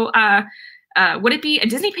 let me know. Would it be a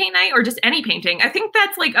Disney paint night or just any painting? I think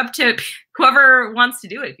that's like up to whoever wants to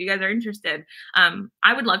do it. If you guys are interested,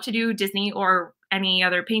 I would love to do Disney or any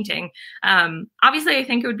other painting. Obviously, I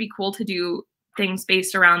think it would be cool to do things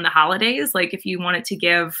based around the holidays. Like if you wanted to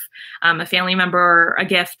give a family member a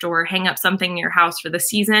gift or hang up something in your house for the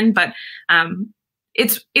season. But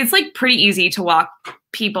it's like pretty easy to walk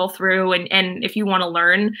people through. And if you want to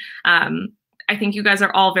learn, I think you guys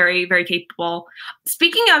are all very, very capable.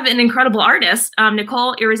 Speaking of an incredible artist,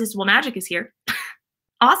 Nicole Irresistible Magic is here.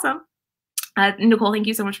 Awesome. Nicole, thank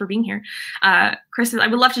you so much for being here. Chris says, I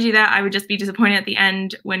would love to do that. I would just be disappointed at the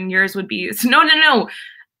end when yours would be. No.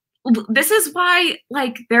 This is why,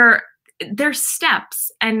 like, there's steps.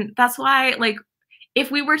 And that's why, like,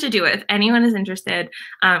 if we were to do it, if anyone is interested,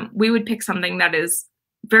 we would pick something that is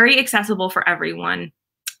very accessible for everyone.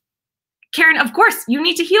 Karen, of course, you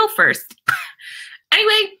need to heal first.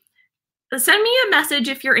 Anyway, send me a message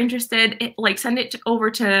if you're interested. Like, send it over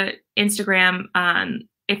to Instagram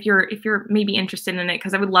if you're maybe interested in it,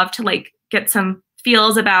 because I would love to like get some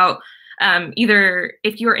feels about either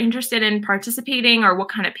if you're interested in participating or what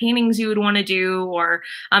kind of paintings you would want to do, or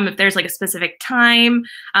if there's like a specific time.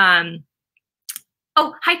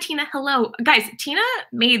 Oh, hi, Tina. Hello. Guys, Tina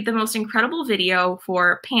made the most incredible video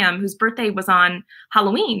for Pam, whose birthday was on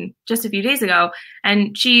Halloween just a few days ago.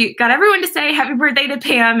 And she got everyone to say happy birthday to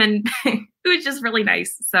Pam. And it was just really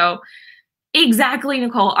nice. So exactly,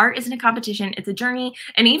 Nicole. Art isn't a competition. It's a journey.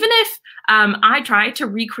 And even if I try to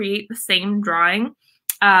recreate the same drawing,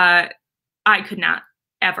 I could not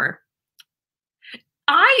ever.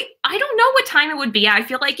 I don't know what time it would be. I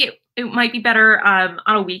feel like it might be better on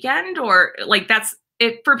a weekend, or like that's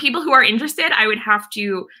it for people who are interested. I would have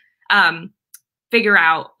to figure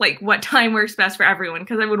out like what time works best for everyone,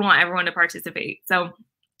 because I would want everyone to participate. So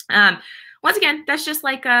once again, that's just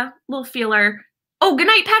like a little feeler. Oh, good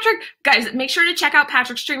night, Patrick. Guys, make sure to check out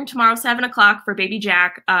Patrick's stream tomorrow, 7 o'clock for Baby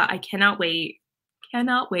Jack. I cannot wait.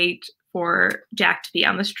 Cannot wait for Jack to be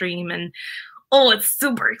on the stream. And oh, it's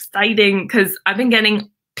super exciting because I've been getting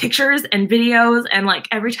pictures and videos, and like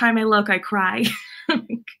every time I look, I cry.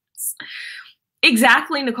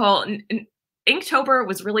 Exactly, Nicole. Inktober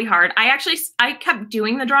was really hard. I kept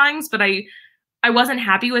doing the drawings, but I wasn't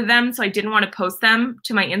happy with them, so I didn't want to post them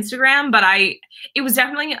to my Instagram, but it was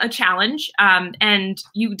definitely a challenge. And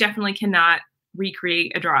you definitely cannot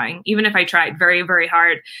recreate a drawing, even if I tried very, very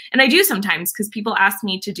hard. And I do sometimes because people ask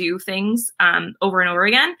me to do things over and over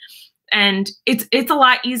again. And it's a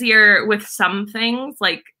lot easier with some things,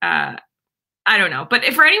 like, I don't know. But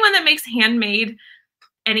if for anyone that makes handmade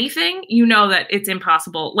anything, you know that it's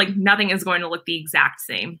impossible. Like, nothing is going to look the exact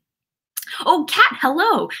same. Oh, Kat,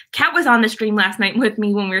 hello. Kat was on the stream last night with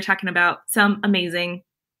me when we were talking about some amazing,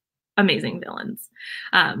 amazing villains.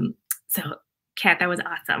 So, Kat, that was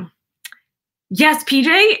awesome. Yes,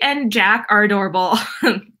 PJ and Jack are adorable.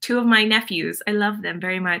 Two of my nephews. I love them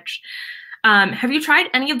very much. Have you tried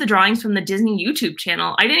any of the drawings from the Disney YouTube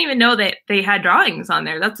channel? I didn't even know that they had drawings on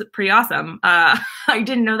there. That's pretty awesome. I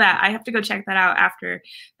didn't know that. I have to go check that out after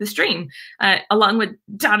the stream, along with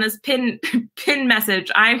Donna's pin message.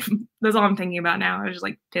 That's all I'm thinking about now. I was just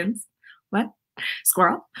like, pins? What?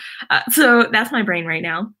 Squirrel? So that's my brain right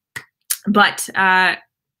now. But,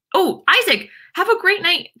 oh, Isaac, have a great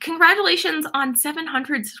night. Congratulations on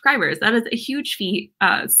 700 subscribers. That is a huge feat.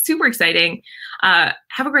 Super exciting.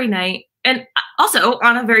 Have a great night. And also,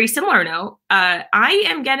 on a very similar note, I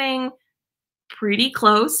am getting pretty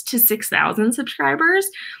close to 6,000 subscribers.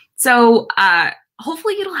 So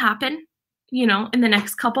hopefully it'll happen, you know, in the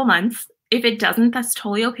next couple months. If it doesn't, that's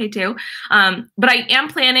totally okay too. But I am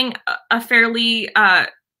planning a fairly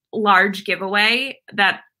large giveaway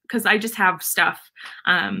because I just have stuff.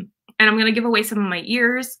 And I'm going to give away some of my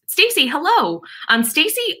ears. Stacy, hello.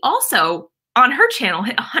 Stacy also on her channel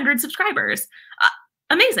hit 100 subscribers.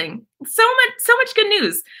 Amazing. So much good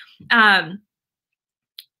news. Oh,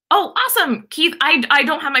 awesome. Keith, I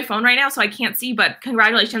don't have my phone right now, so I can't see, but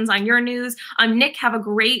congratulations on your news. Nick, have a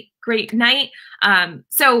great night.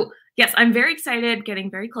 So yes, I'm very excited,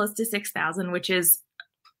 getting very close to 6,000, which is,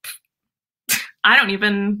 I don't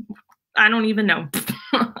even know.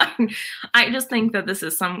 I just think that this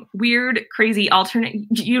is some weird, crazy alternate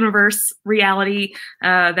universe reality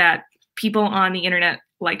that people on the internet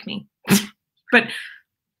like me. But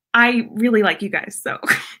I really like you guys, so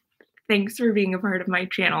thanks for being a part of my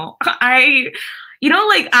channel. I'm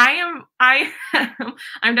definitely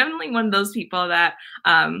one of those people that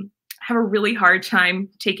have a really hard time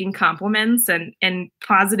taking compliments and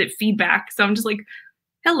positive feedback. So I'm just like,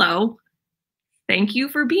 hello, thank you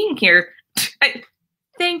for being here.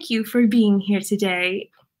 Thank you for being here today.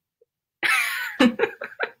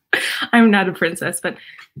 I'm not a princess, but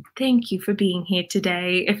thank you for being here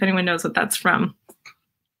today. If anyone knows what that's from.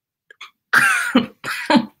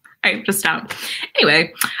 I have to stop.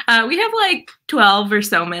 Anyway, we have like 12 or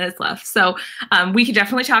so minutes left. So we could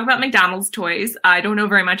definitely talk about McDonald's toys. I don't know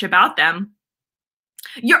very much about them.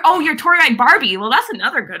 Your tour guide Barbie. Well, that's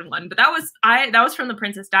another good one. But that was from the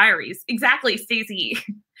Princess Diaries. Exactly, Stacey.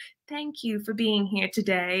 Thank you for being here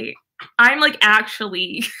today. I'm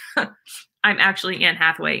actually Anne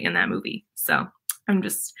Hathaway in that movie. So and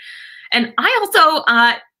I also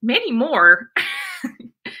Mandy Moore.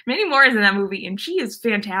 Mandy Moore is in that movie, and she is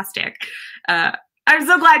fantastic. I'm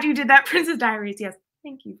so glad you did that, Princess Diaries. Yes,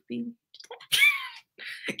 thank you. Get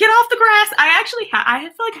off the grass. I feel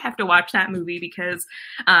like I have to watch that movie because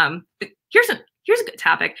here's a good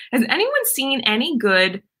topic. Has anyone seen any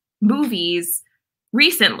good movies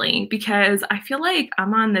recently? Because I feel like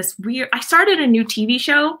I'm on this weird. I started a new TV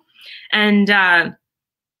show, and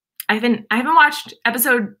I haven't watched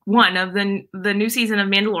episode 1 of the new season of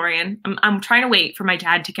Mandalorian. I'm trying to wait for my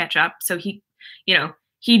dad to catch up. So he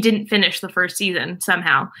didn't finish the first season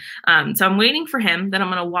somehow. So I'm waiting for him. Then I'm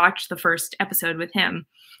going to watch the first episode with him.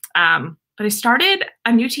 But I started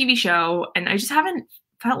a new TV show, and I just haven't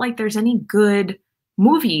felt like there's any good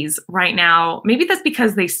movies right now. Maybe that's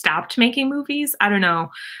because they stopped making movies. I don't know.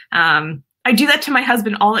 I do that to my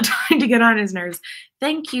husband all the time to get on his nerves.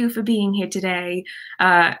 Thank you for being here today.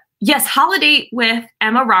 Yes, Holiday with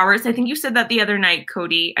Emma Roberts. I think you said that the other night,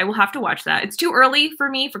 Cody. I will have to watch that. It's too early for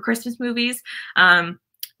me for Christmas movies,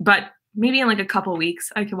 but maybe in like a couple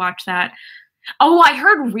weeks I could watch that. Oh, I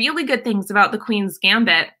heard really good things about The Queen's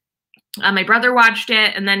Gambit. My brother watched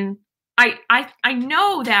it, and then I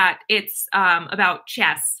know that it's about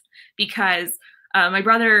chess because my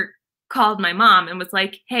brother called my mom and was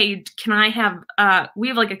like, "Hey, can I have we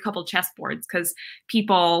have like a couple chess boards because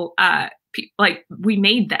people we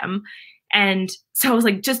made them." And so I was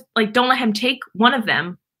like, just like, don't let him take one of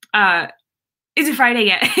them. Is it Friday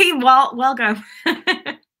yet? Hey, well, welcome.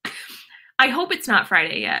 I hope it's not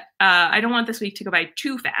Friday yet. I don't want this week to go by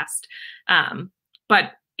too fast.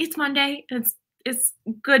 But it's Monday. It's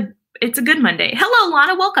good it's a good Monday. Hello,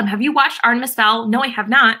 Lana. Welcome. Have you watched Artemis Fowl? No, I have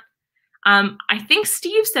not. I think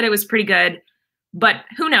Steve said it was pretty good, but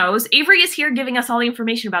who knows? Avery is here giving us all the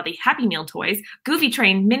information about the Happy Meal toys, Goofy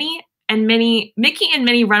Train, Mickey and Minnie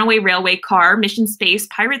Runaway Railway Car, Mission Space,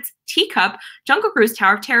 Pirates Teacup, Jungle Cruise,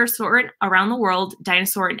 Tower of Terror, Sword Around the World,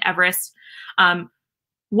 Dinosaur and Everest.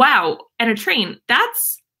 Wow, and a train. That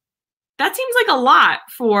seems like a lot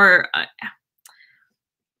for.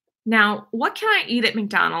 Now, what can I eat at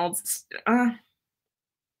McDonald's?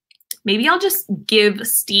 Maybe I'll just give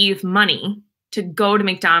Steve money to go to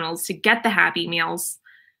McDonald's to get the Happy Meals,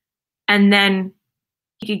 and then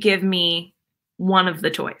he could give me one of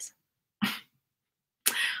the toys.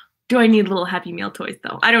 Do I need little Happy Meal toys,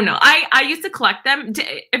 though? I don't know. I used to collect them.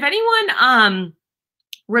 If anyone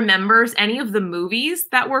remembers any of the movies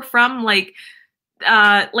that were from, like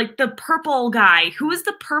the purple guy. Who is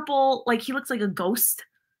the purple, like, he looks like a ghost,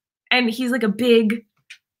 and he's like a big...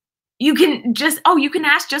 You can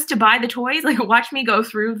ask just to buy the toys. Like, watch me go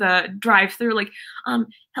through the drive-through. Like,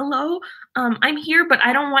 hello, I'm here, but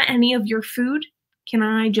I don't want any of your food. Can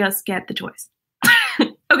I just get the toys?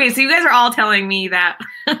 Okay, so you guys are all telling me that.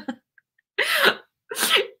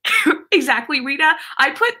 Exactly, Rita. I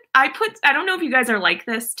put. I don't know if you guys are like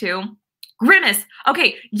this too. Grimace.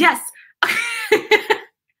 Okay, yes.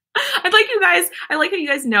 I like how you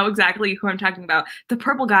guys know exactly who I'm talking about. The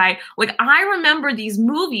purple guy. Like, I remember these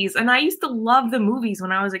movies, and I used to love the movies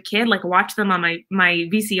when I was a kid, like watch them on my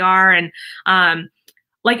VCR, and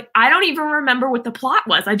like, I don't even remember what the plot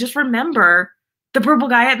was. I just remember the purple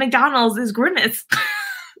guy at McDonald's is Grimace.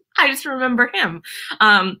 I just remember him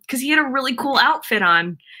because he had a really cool outfit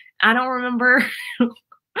on. I don't remember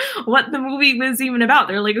what the movie was even about.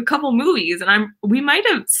 There are like a couple movies, and we might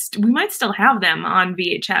still have them on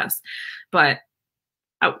VHS, but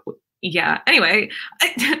yeah. Anyway,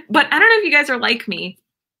 but I don't know if you guys are like me.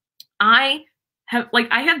 I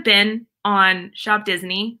have been on Shop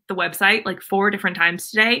Disney, the website, like 4 different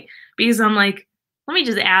times today because I'm like, let me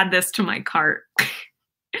just add this to my cart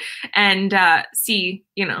and see,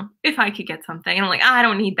 if I could get something. And I'm like, I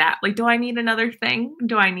don't need that. Like, do I need another thing?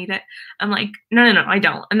 Do I need it? I'm like, no, I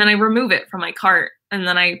don't. And then I remove it from my cart, and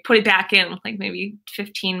then I put it back in like maybe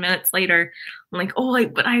 15 minutes later. I'm like, oh,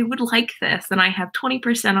 but I would like this, and I have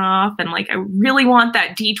 20% off, and like, I really want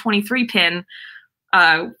that D23 pin,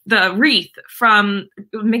 the wreath from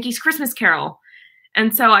Mickey's Christmas Carol.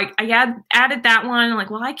 And so I added that one. I'm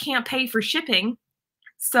like, well, I can't pay for shipping,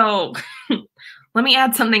 so let me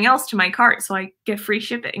add something else to my cart so I get free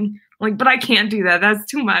shipping. I'm like, but I can't do that. That's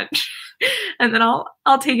too much. And then I'll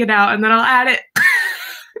take it out, and then I'll add it.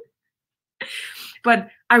 But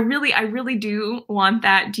I really do want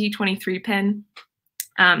that D23 pin.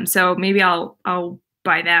 So maybe I'll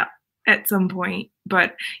buy that at some point.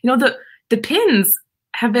 But the pins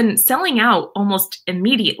have been selling out almost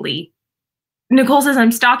immediately. Nicole says,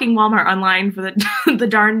 I'm stalking Walmart online for the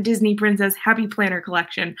darn Disney Princess Happy Planner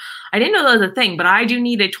collection. I didn't know that was a thing, but I do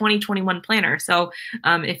need a 2021 planner. So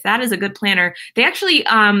if that is a good planner, they actually,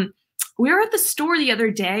 we were at the store the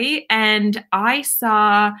other day, and I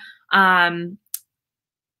saw a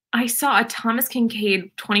Thomas Kincaid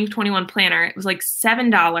 2021 planner. It was like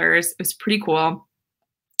 $7. It was pretty cool.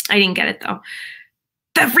 I didn't get it though.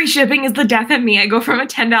 The free shipping is the death of me. I go from a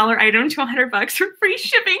 $10 item to $100 for free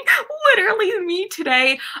shipping. Literally me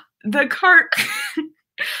today. The cart.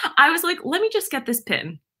 I was like, let me just get this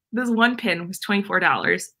pin. This one pin was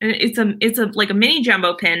 $24. And it's like a mini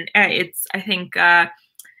jumbo pin. It's, I think,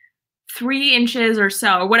 3 inches or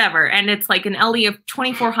so, or whatever. And it's like an LE of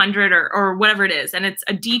 2400 or whatever it is. And it's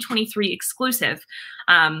a D23 exclusive.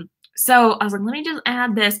 So I was like, let me just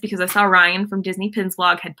add this because I saw Ryan from Disney Pins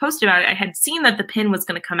Vlog had posted about it. I had seen that the pin was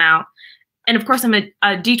going to come out. And of course, I'm a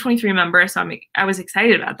D23 member, so I was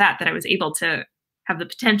excited about that I was able to have the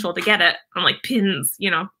potential to get it. I'm like, pins,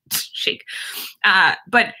 shake.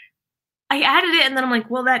 But I added it, and then I'm like,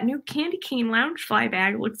 well, that new candy cane Loungefly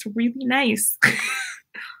bag looks really nice.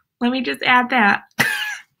 Let me just add that.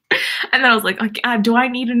 And then I was like, do I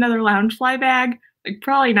need another Loungefly bag? Like,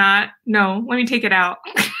 probably not. No, let me take it out.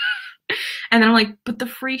 And then I'm like, but the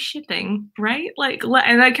free shipping, right? Like,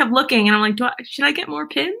 and I kept looking, and I'm like, should I get more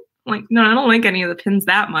pins? I'm like, no, I don't like any of the pins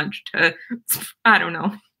that much I don't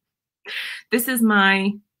know. This is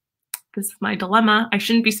my dilemma. I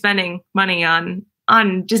shouldn't be spending money on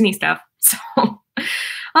Disney stuff. So,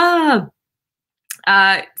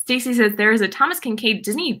 Stacy says there is a Thomas Kincaid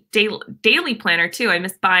Disney daily planner too. I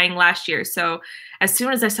missed buying last year, so as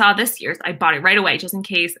soon as I saw this year's, I bought it right away just in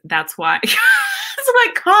case. That's why. That's what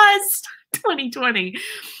it cost. 2020.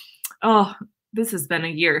 Oh, this has been a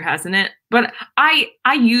year, hasn't it? But I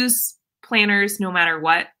use planners no matter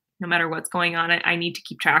what. no matter what's going on. I need to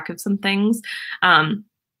keep track of some things.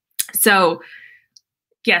 So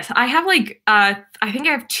yes, I have like, I think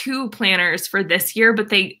I have 2 planners for this year, but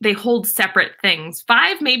they hold separate things.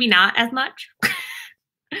 5, maybe not as much.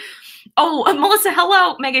 Oh, Melissa,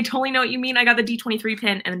 hello. Meg, I totally know what you mean. I got the D23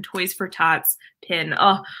 pin and Toys for Tots pin.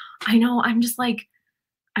 Oh, I know. I'm just like,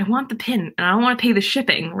 I want the pin and I don't want to pay the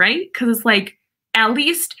shipping, right? Because it's like, at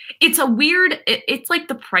least it's a weird, it's like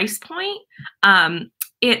the price point.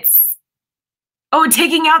 It's, oh,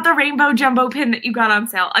 taking out the rainbow jumbo pin that you got on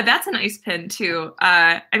sale. That's a nice pin too.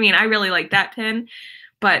 I mean, I really like that pin,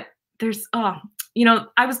 but there's, oh, you know,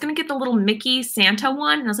 I was going to get the little Mickey Santa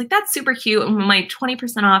one. And I was like, that's super cute. And when my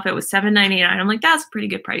 20% off, it was $7.99. I'm like, that's a pretty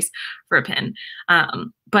good price for a pin.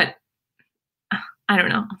 But I don't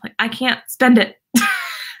know. I'm like, I can't spend it.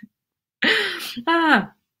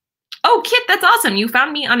 Oh, Kit, that's awesome. You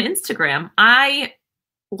found me on Instagram. I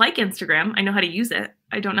like Instagram. I know how to use it.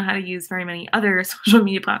 I don't know how to use very many other social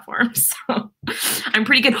media platforms. So I'm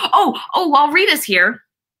pretty good. Oh, while Rita's here,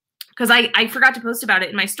 because I forgot to post about it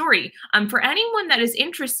in my story. For anyone that is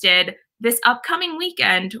interested, this upcoming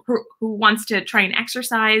weekend who wants to try and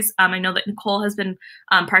exercise, I know that Nicole has been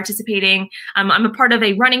participating. I'm a part of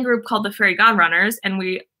a running group called the Fairy God Runners, and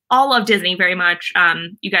we all love Disney very much.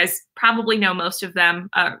 You guys probably know most of them.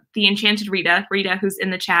 The Enchanted Rita, who's in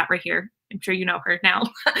the chat right here. I'm sure you know her now.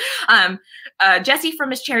 Jessie from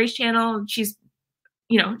Miss Cherry's channel. She's,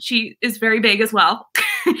 you know, she is very big as well.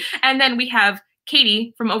 And then we have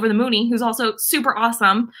Katie from Over the Moony, who's also super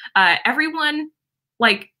awesome. Everyone,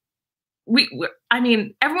 like, I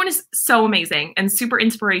mean, everyone is so amazing and super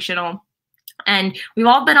inspirational. And we've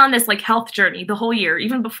all been on this like health journey the whole year,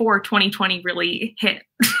 even before 2020 really hit,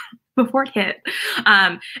 before it hit.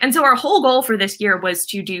 And so our whole goal for this year was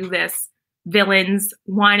to do this Villains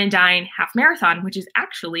Wine and Dine half marathon, which is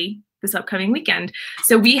actually this upcoming weekend.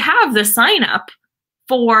 So we have the sign up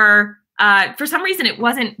for some reason it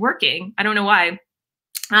wasn't working. I don't know why.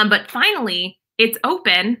 But finally it's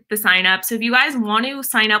open, the sign up. So if you guys want to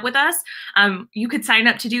sign up with us, you could sign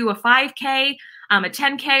up to do a 5K, a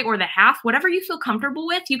 10K, or the half, whatever you feel comfortable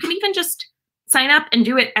with. You can even just sign up and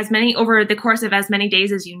do it over the course of as many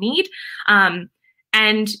days as you need.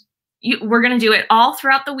 We're going to do it all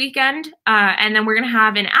throughout the weekend. And then we're going to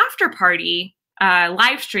have an after party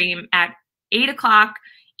live stream at 8 o'clock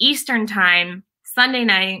Eastern time, Sunday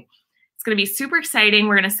night. It's going to be super exciting.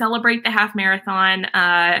 We're going to celebrate the half marathon.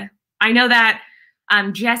 I know that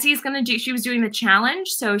Jessie's going to she was doing the challenge.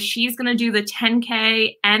 So she's going to do the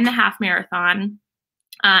 10K and the half marathon.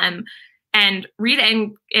 And Rita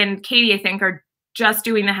and Katie, I think, are just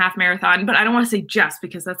doing the half marathon, but I don't want to say just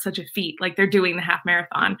because that's such a feat. Like, they're doing the half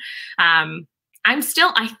marathon.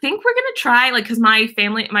 I think we're going to try, like, because my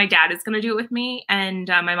dad is going to do it with me, and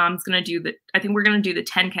my mom's going to do I think we're going to do the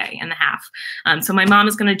 10K and the half. So my mom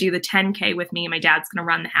is going to do the 10K with me, and my dad's going to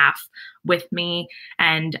run the half with me,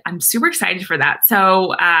 and I'm super excited for that.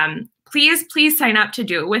 So please sign up to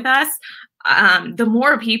do it with us. The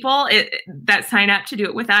more people that sign up to do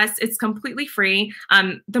it with us, it's completely free.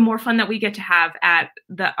 The more fun that we get to have at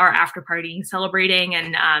our after party celebrating,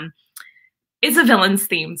 and it's a Villains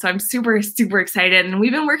theme. So I'm super, super excited. And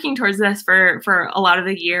we've been working towards this for a lot of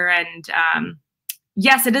the year. And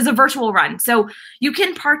yes, it is a virtual run. So you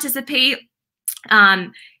can participate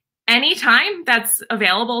anytime that's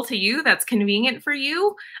available to you, that's convenient for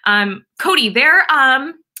you. Cody,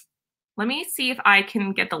 let me see if I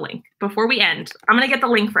can get the link before we end. I'm going to get the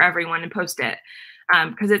link for everyone and post it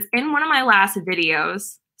because it's in one of my last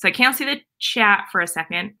videos. So I can't see the chat for a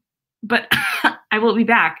second, but I will be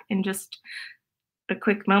back in just a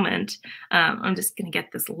quick moment. I'm just going to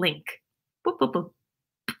get this link. Boop, boop, boop.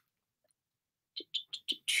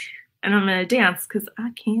 And I'm going to dance because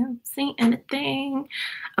I can't see anything.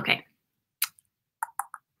 Okay.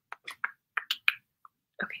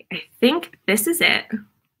 Okay, I think this is it.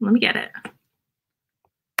 Let me get it.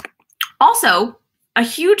 Also, a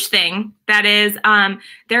huge thing that is,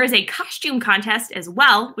 there is a costume contest as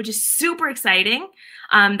well, which is super exciting.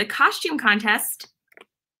 The costume contest,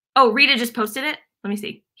 oh, Rita just posted it. Let me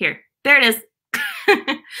see. Here. There it is.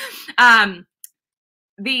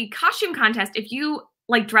 The costume contest, if you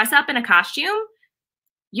like dress up in a costume,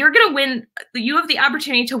 you're going to win. You have the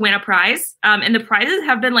opportunity to win a prize. And the prizes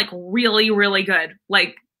have been like really, really good.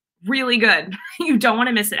 Like really good. You don't want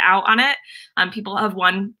to miss it out on it. People have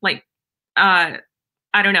won like, I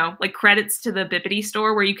don't know, like credits to the BIBBIDI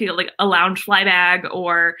store where you could get like a lounge fly bag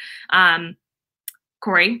or,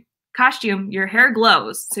 Corey, costume, your hair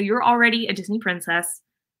glows. So you're already a Disney princess.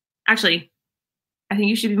 Actually, I think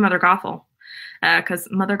you should be Mother Gothel because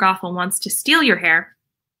Mother Gothel wants to steal your hair.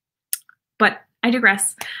 But I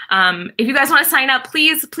digress. If you guys want to sign up,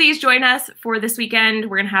 please join us for this weekend.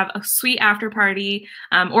 We're going to have a sweet after party,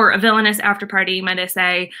 or a villainous after party, might I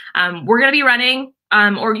say. We're going to be running,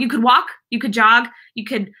 or you could walk, you could jog, you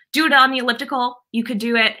could do it on the elliptical, you could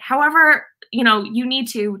do it however, you know, you need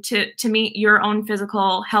to meet your own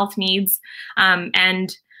physical health needs.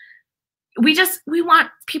 And we want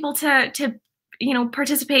people to, you know,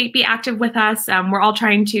 participate, be active with us. We're all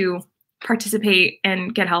trying to participate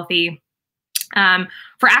and get healthy.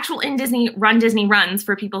 For actual Run Disney runs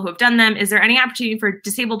for people who have done them, is there any opportunity for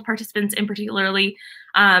disabled participants, in particularly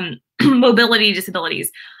mobility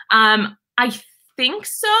disabilities? I think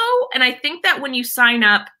so. And I think that when you sign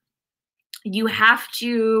up, you have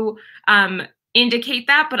to indicate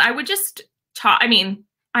that, but I would just talk. I mean,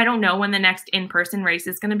 I don't know when the next in-person race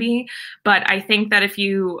is going to be, but I think that if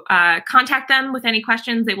you contact them with any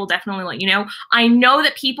questions, they will definitely let you know. I know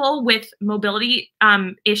that people with mobility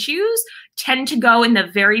issues tend to go in the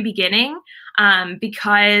very beginning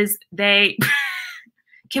because they,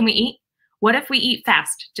 can we eat? What if we eat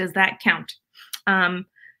fast? Does that count?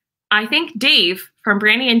 I think Dave from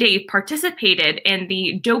Brandy and Dave participated in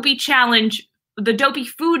the Dopey Challenge, the Dopey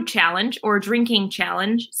Food Challenge or Drinking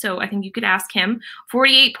Challenge. So I think you could ask him.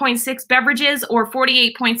 48.6 beverages or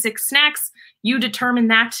 48.6 snacks. You determine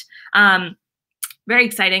that. Very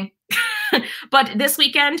exciting. But this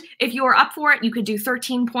weekend, if you are up for it, you could do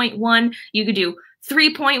 13.1. You could do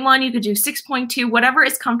 3.1. You could do 6.2. Whatever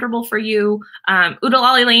is comfortable for you.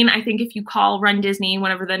 Oodalali Lane, I think if you call Run Disney,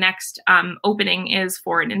 whenever the next opening is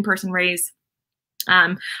for an in-person race.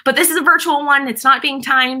 But this is a virtual one. It's not being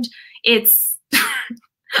timed. It's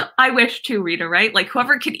I wish too, Rita, right? Like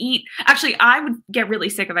whoever could eat. Actually, I would get really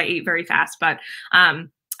sick if I ate very fast, but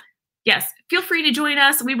yes, feel free to join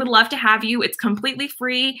us. We would love to have you. It's completely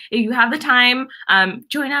free. If you have the time,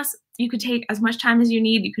 join us. You could take as much time as you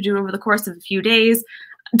need. You could do it over the course of a few days.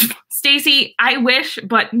 Stacy, I wish,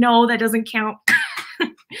 but no, that doesn't count.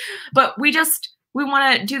 But we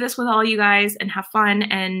want to do this with all you guys and have fun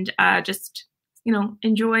and just, you know,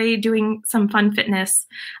 enjoy doing some fun fitness.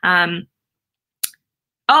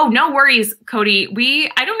 Oh, no worries, Cody.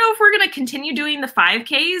 I don't know if we're going to continue doing the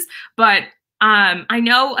 5Ks, but I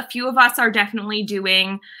know a few of us are definitely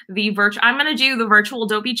doing the virtual. I'm going to do the virtual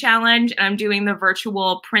Dopey Challenge, and I'm doing the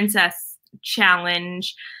virtual Princess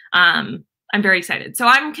Challenge. I'm very excited. So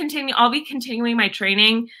I'll be continuing my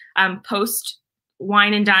training post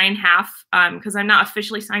Wine and Dine half because I'm not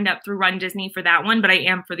officially signed up through Run Disney for that one, but I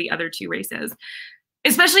am for the other two races.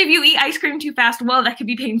 Especially if you eat ice cream too fast. Whoa, that could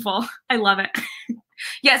be painful. I love it.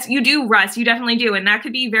 Yes, you do, Russ. You definitely do. And that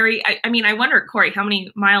could be very, I mean, I wonder, Corey, how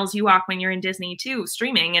many miles you walk when you're in Disney too,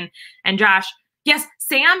 streaming. And Josh, yes,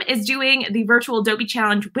 Sam is doing the virtual Dopey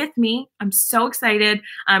Challenge with me. I'm so excited.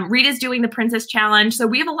 Rita's doing the Princess Challenge. So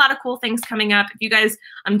we have a lot of cool things coming up. If you guys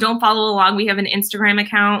don't follow along, we have an Instagram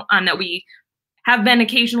account that we have been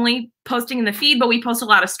occasionally posting in the feed, but we post a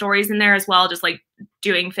lot of stories in there as well, just like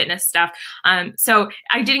doing fitness stuff. So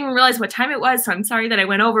I didn't even realize what time it was, so I'm sorry that I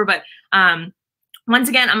went over, but once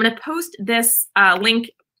again, I'm going to post this link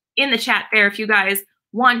in the chat there if you guys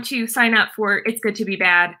want to sign up for It's Good to Be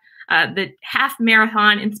Bad, the half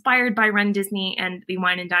marathon inspired by Run Disney and the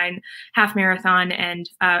Wine and Dine half marathon and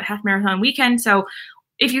half marathon weekend. So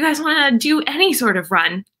if you guys want to do any sort of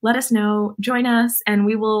run, let us know, join us, and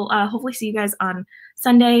we will hopefully see you guys on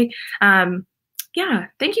Sunday. Yeah,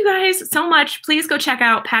 thank you guys so much. Please go check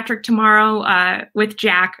out Patrick tomorrow with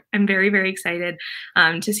Jack. I'm very, very excited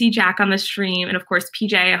to see Jack on the stream. And of course,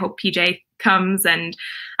 PJ, I hope PJ comes. And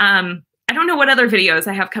I don't know what other videos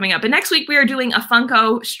I have coming up. But next week, we are doing a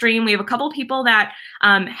Funko stream. We have a couple people that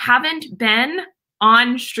haven't been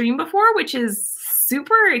on stream before, which is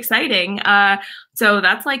super exciting. So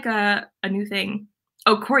that's like a new thing.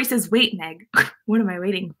 Oh, Corey says, wait, Meg. What am I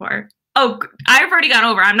waiting for? Oh, I've already gone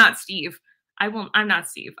over. I'm not Steve. I'm not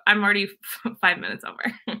Steve. I'm already 5 minutes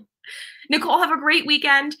over. Nicole, have a great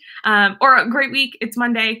weekend. Or a great week. It's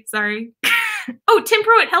Monday. Sorry. Oh, Tim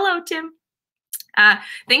Pruitt. Hello, Tim.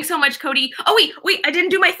 Thanks so much, Cody. Oh, wait. I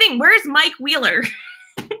didn't do my thing. Where's Mike Wheeler?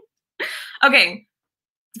 Okay.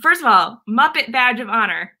 First of all, Muppet Badge of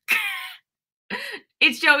Honor.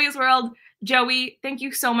 It's Joey's World. Joey, thank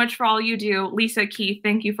you so much for all you do. Lisa, Keith,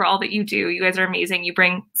 thank you for all that you do. You guys are amazing. You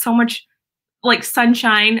bring so much like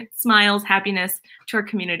sunshine, smiles, happiness to our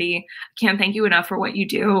community. Can't thank you enough for what you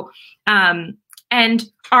do. And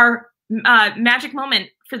our magic moment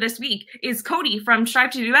for this week is Cody from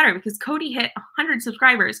Strive to Do Better, because Cody hit 100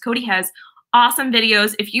 subscribers. Cody has awesome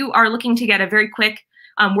videos. If you are looking to get a very quick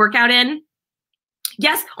workout in,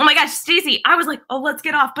 yes. Oh my gosh, Stacey, I was like, oh, let's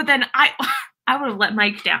get off. But then I would have let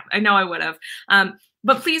Mike down. I know I would have.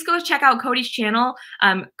 But please go check out Cody's channel.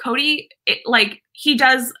 Cody, he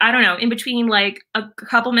does, I don't know, in between like a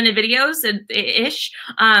couple minute videos ish,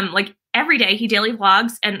 like every day he daily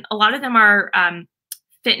vlogs, and a lot of them are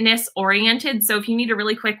fitness oriented. So if you need a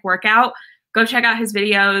really quick workout, go check out his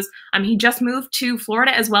videos. He just moved to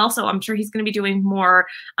Florida as well, so I'm sure he's going to be doing more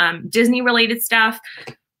Disney related stuff.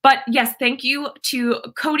 But yes, thank you to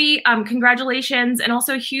Cody. Congratulations, and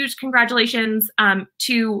also huge congratulations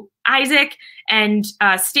to Isaac and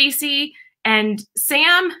Stacy and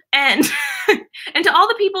Sam and and to all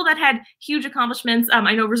the people that had huge accomplishments.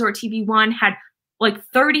 I know Resort TV 1 had like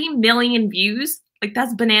 30 million views. Like,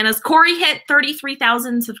 that's bananas. Corey hit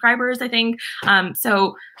 33,000 subscribers, I think.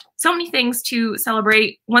 So many things to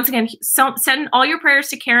celebrate. Once again, send all your prayers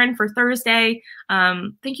to Karen for Thursday.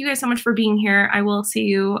 Thank you guys so much for being here. I will see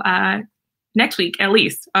you next week, at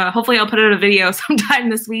least. Hopefully I'll put out a video sometime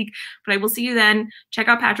this week, but I will see you then. Check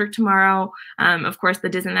out Patrick tomorrow. Of course, the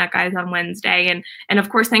Disney That Guys on Wednesday. And of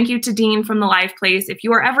course, thank you to Dean from The Live Place. If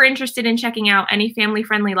you are ever interested in checking out any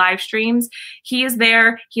family-friendly live streams, he is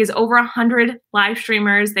there. He has over 100 live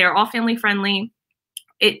streamers. They are all family-friendly.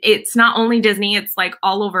 It's not only Disney, it's like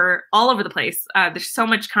all over the place. There's so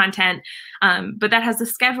much content, but that has a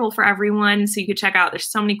schedule for everyone, so you could check out. There's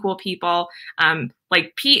so many cool people.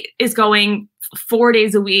 Like Pete is going 4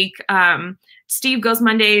 days a week. Steve goes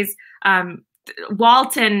Mondays.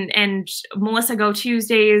 Walt and Melissa go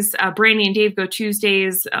Tuesdays. Brandy and Dave go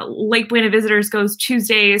Tuesdays. Lake Buena Visitors goes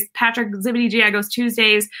Tuesdays. Patrick Zibbity GI goes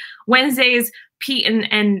Tuesdays. Wednesdays, Pete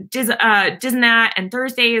and Disney, and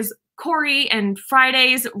Thursdays, Corey, and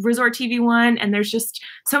Fridays, Resort TV 1, and there's just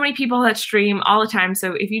so many people that stream all the time.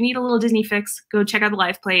 So if you need a little Disney fix, go check out The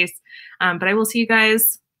Live Place. But I will see you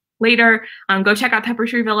guys later. Go check out Pepper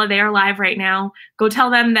Tree Villa. They are live right now. Go tell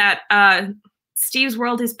them that Steve's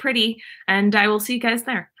World is pretty, and I will see you guys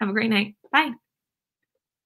there. Have a great night. Bye.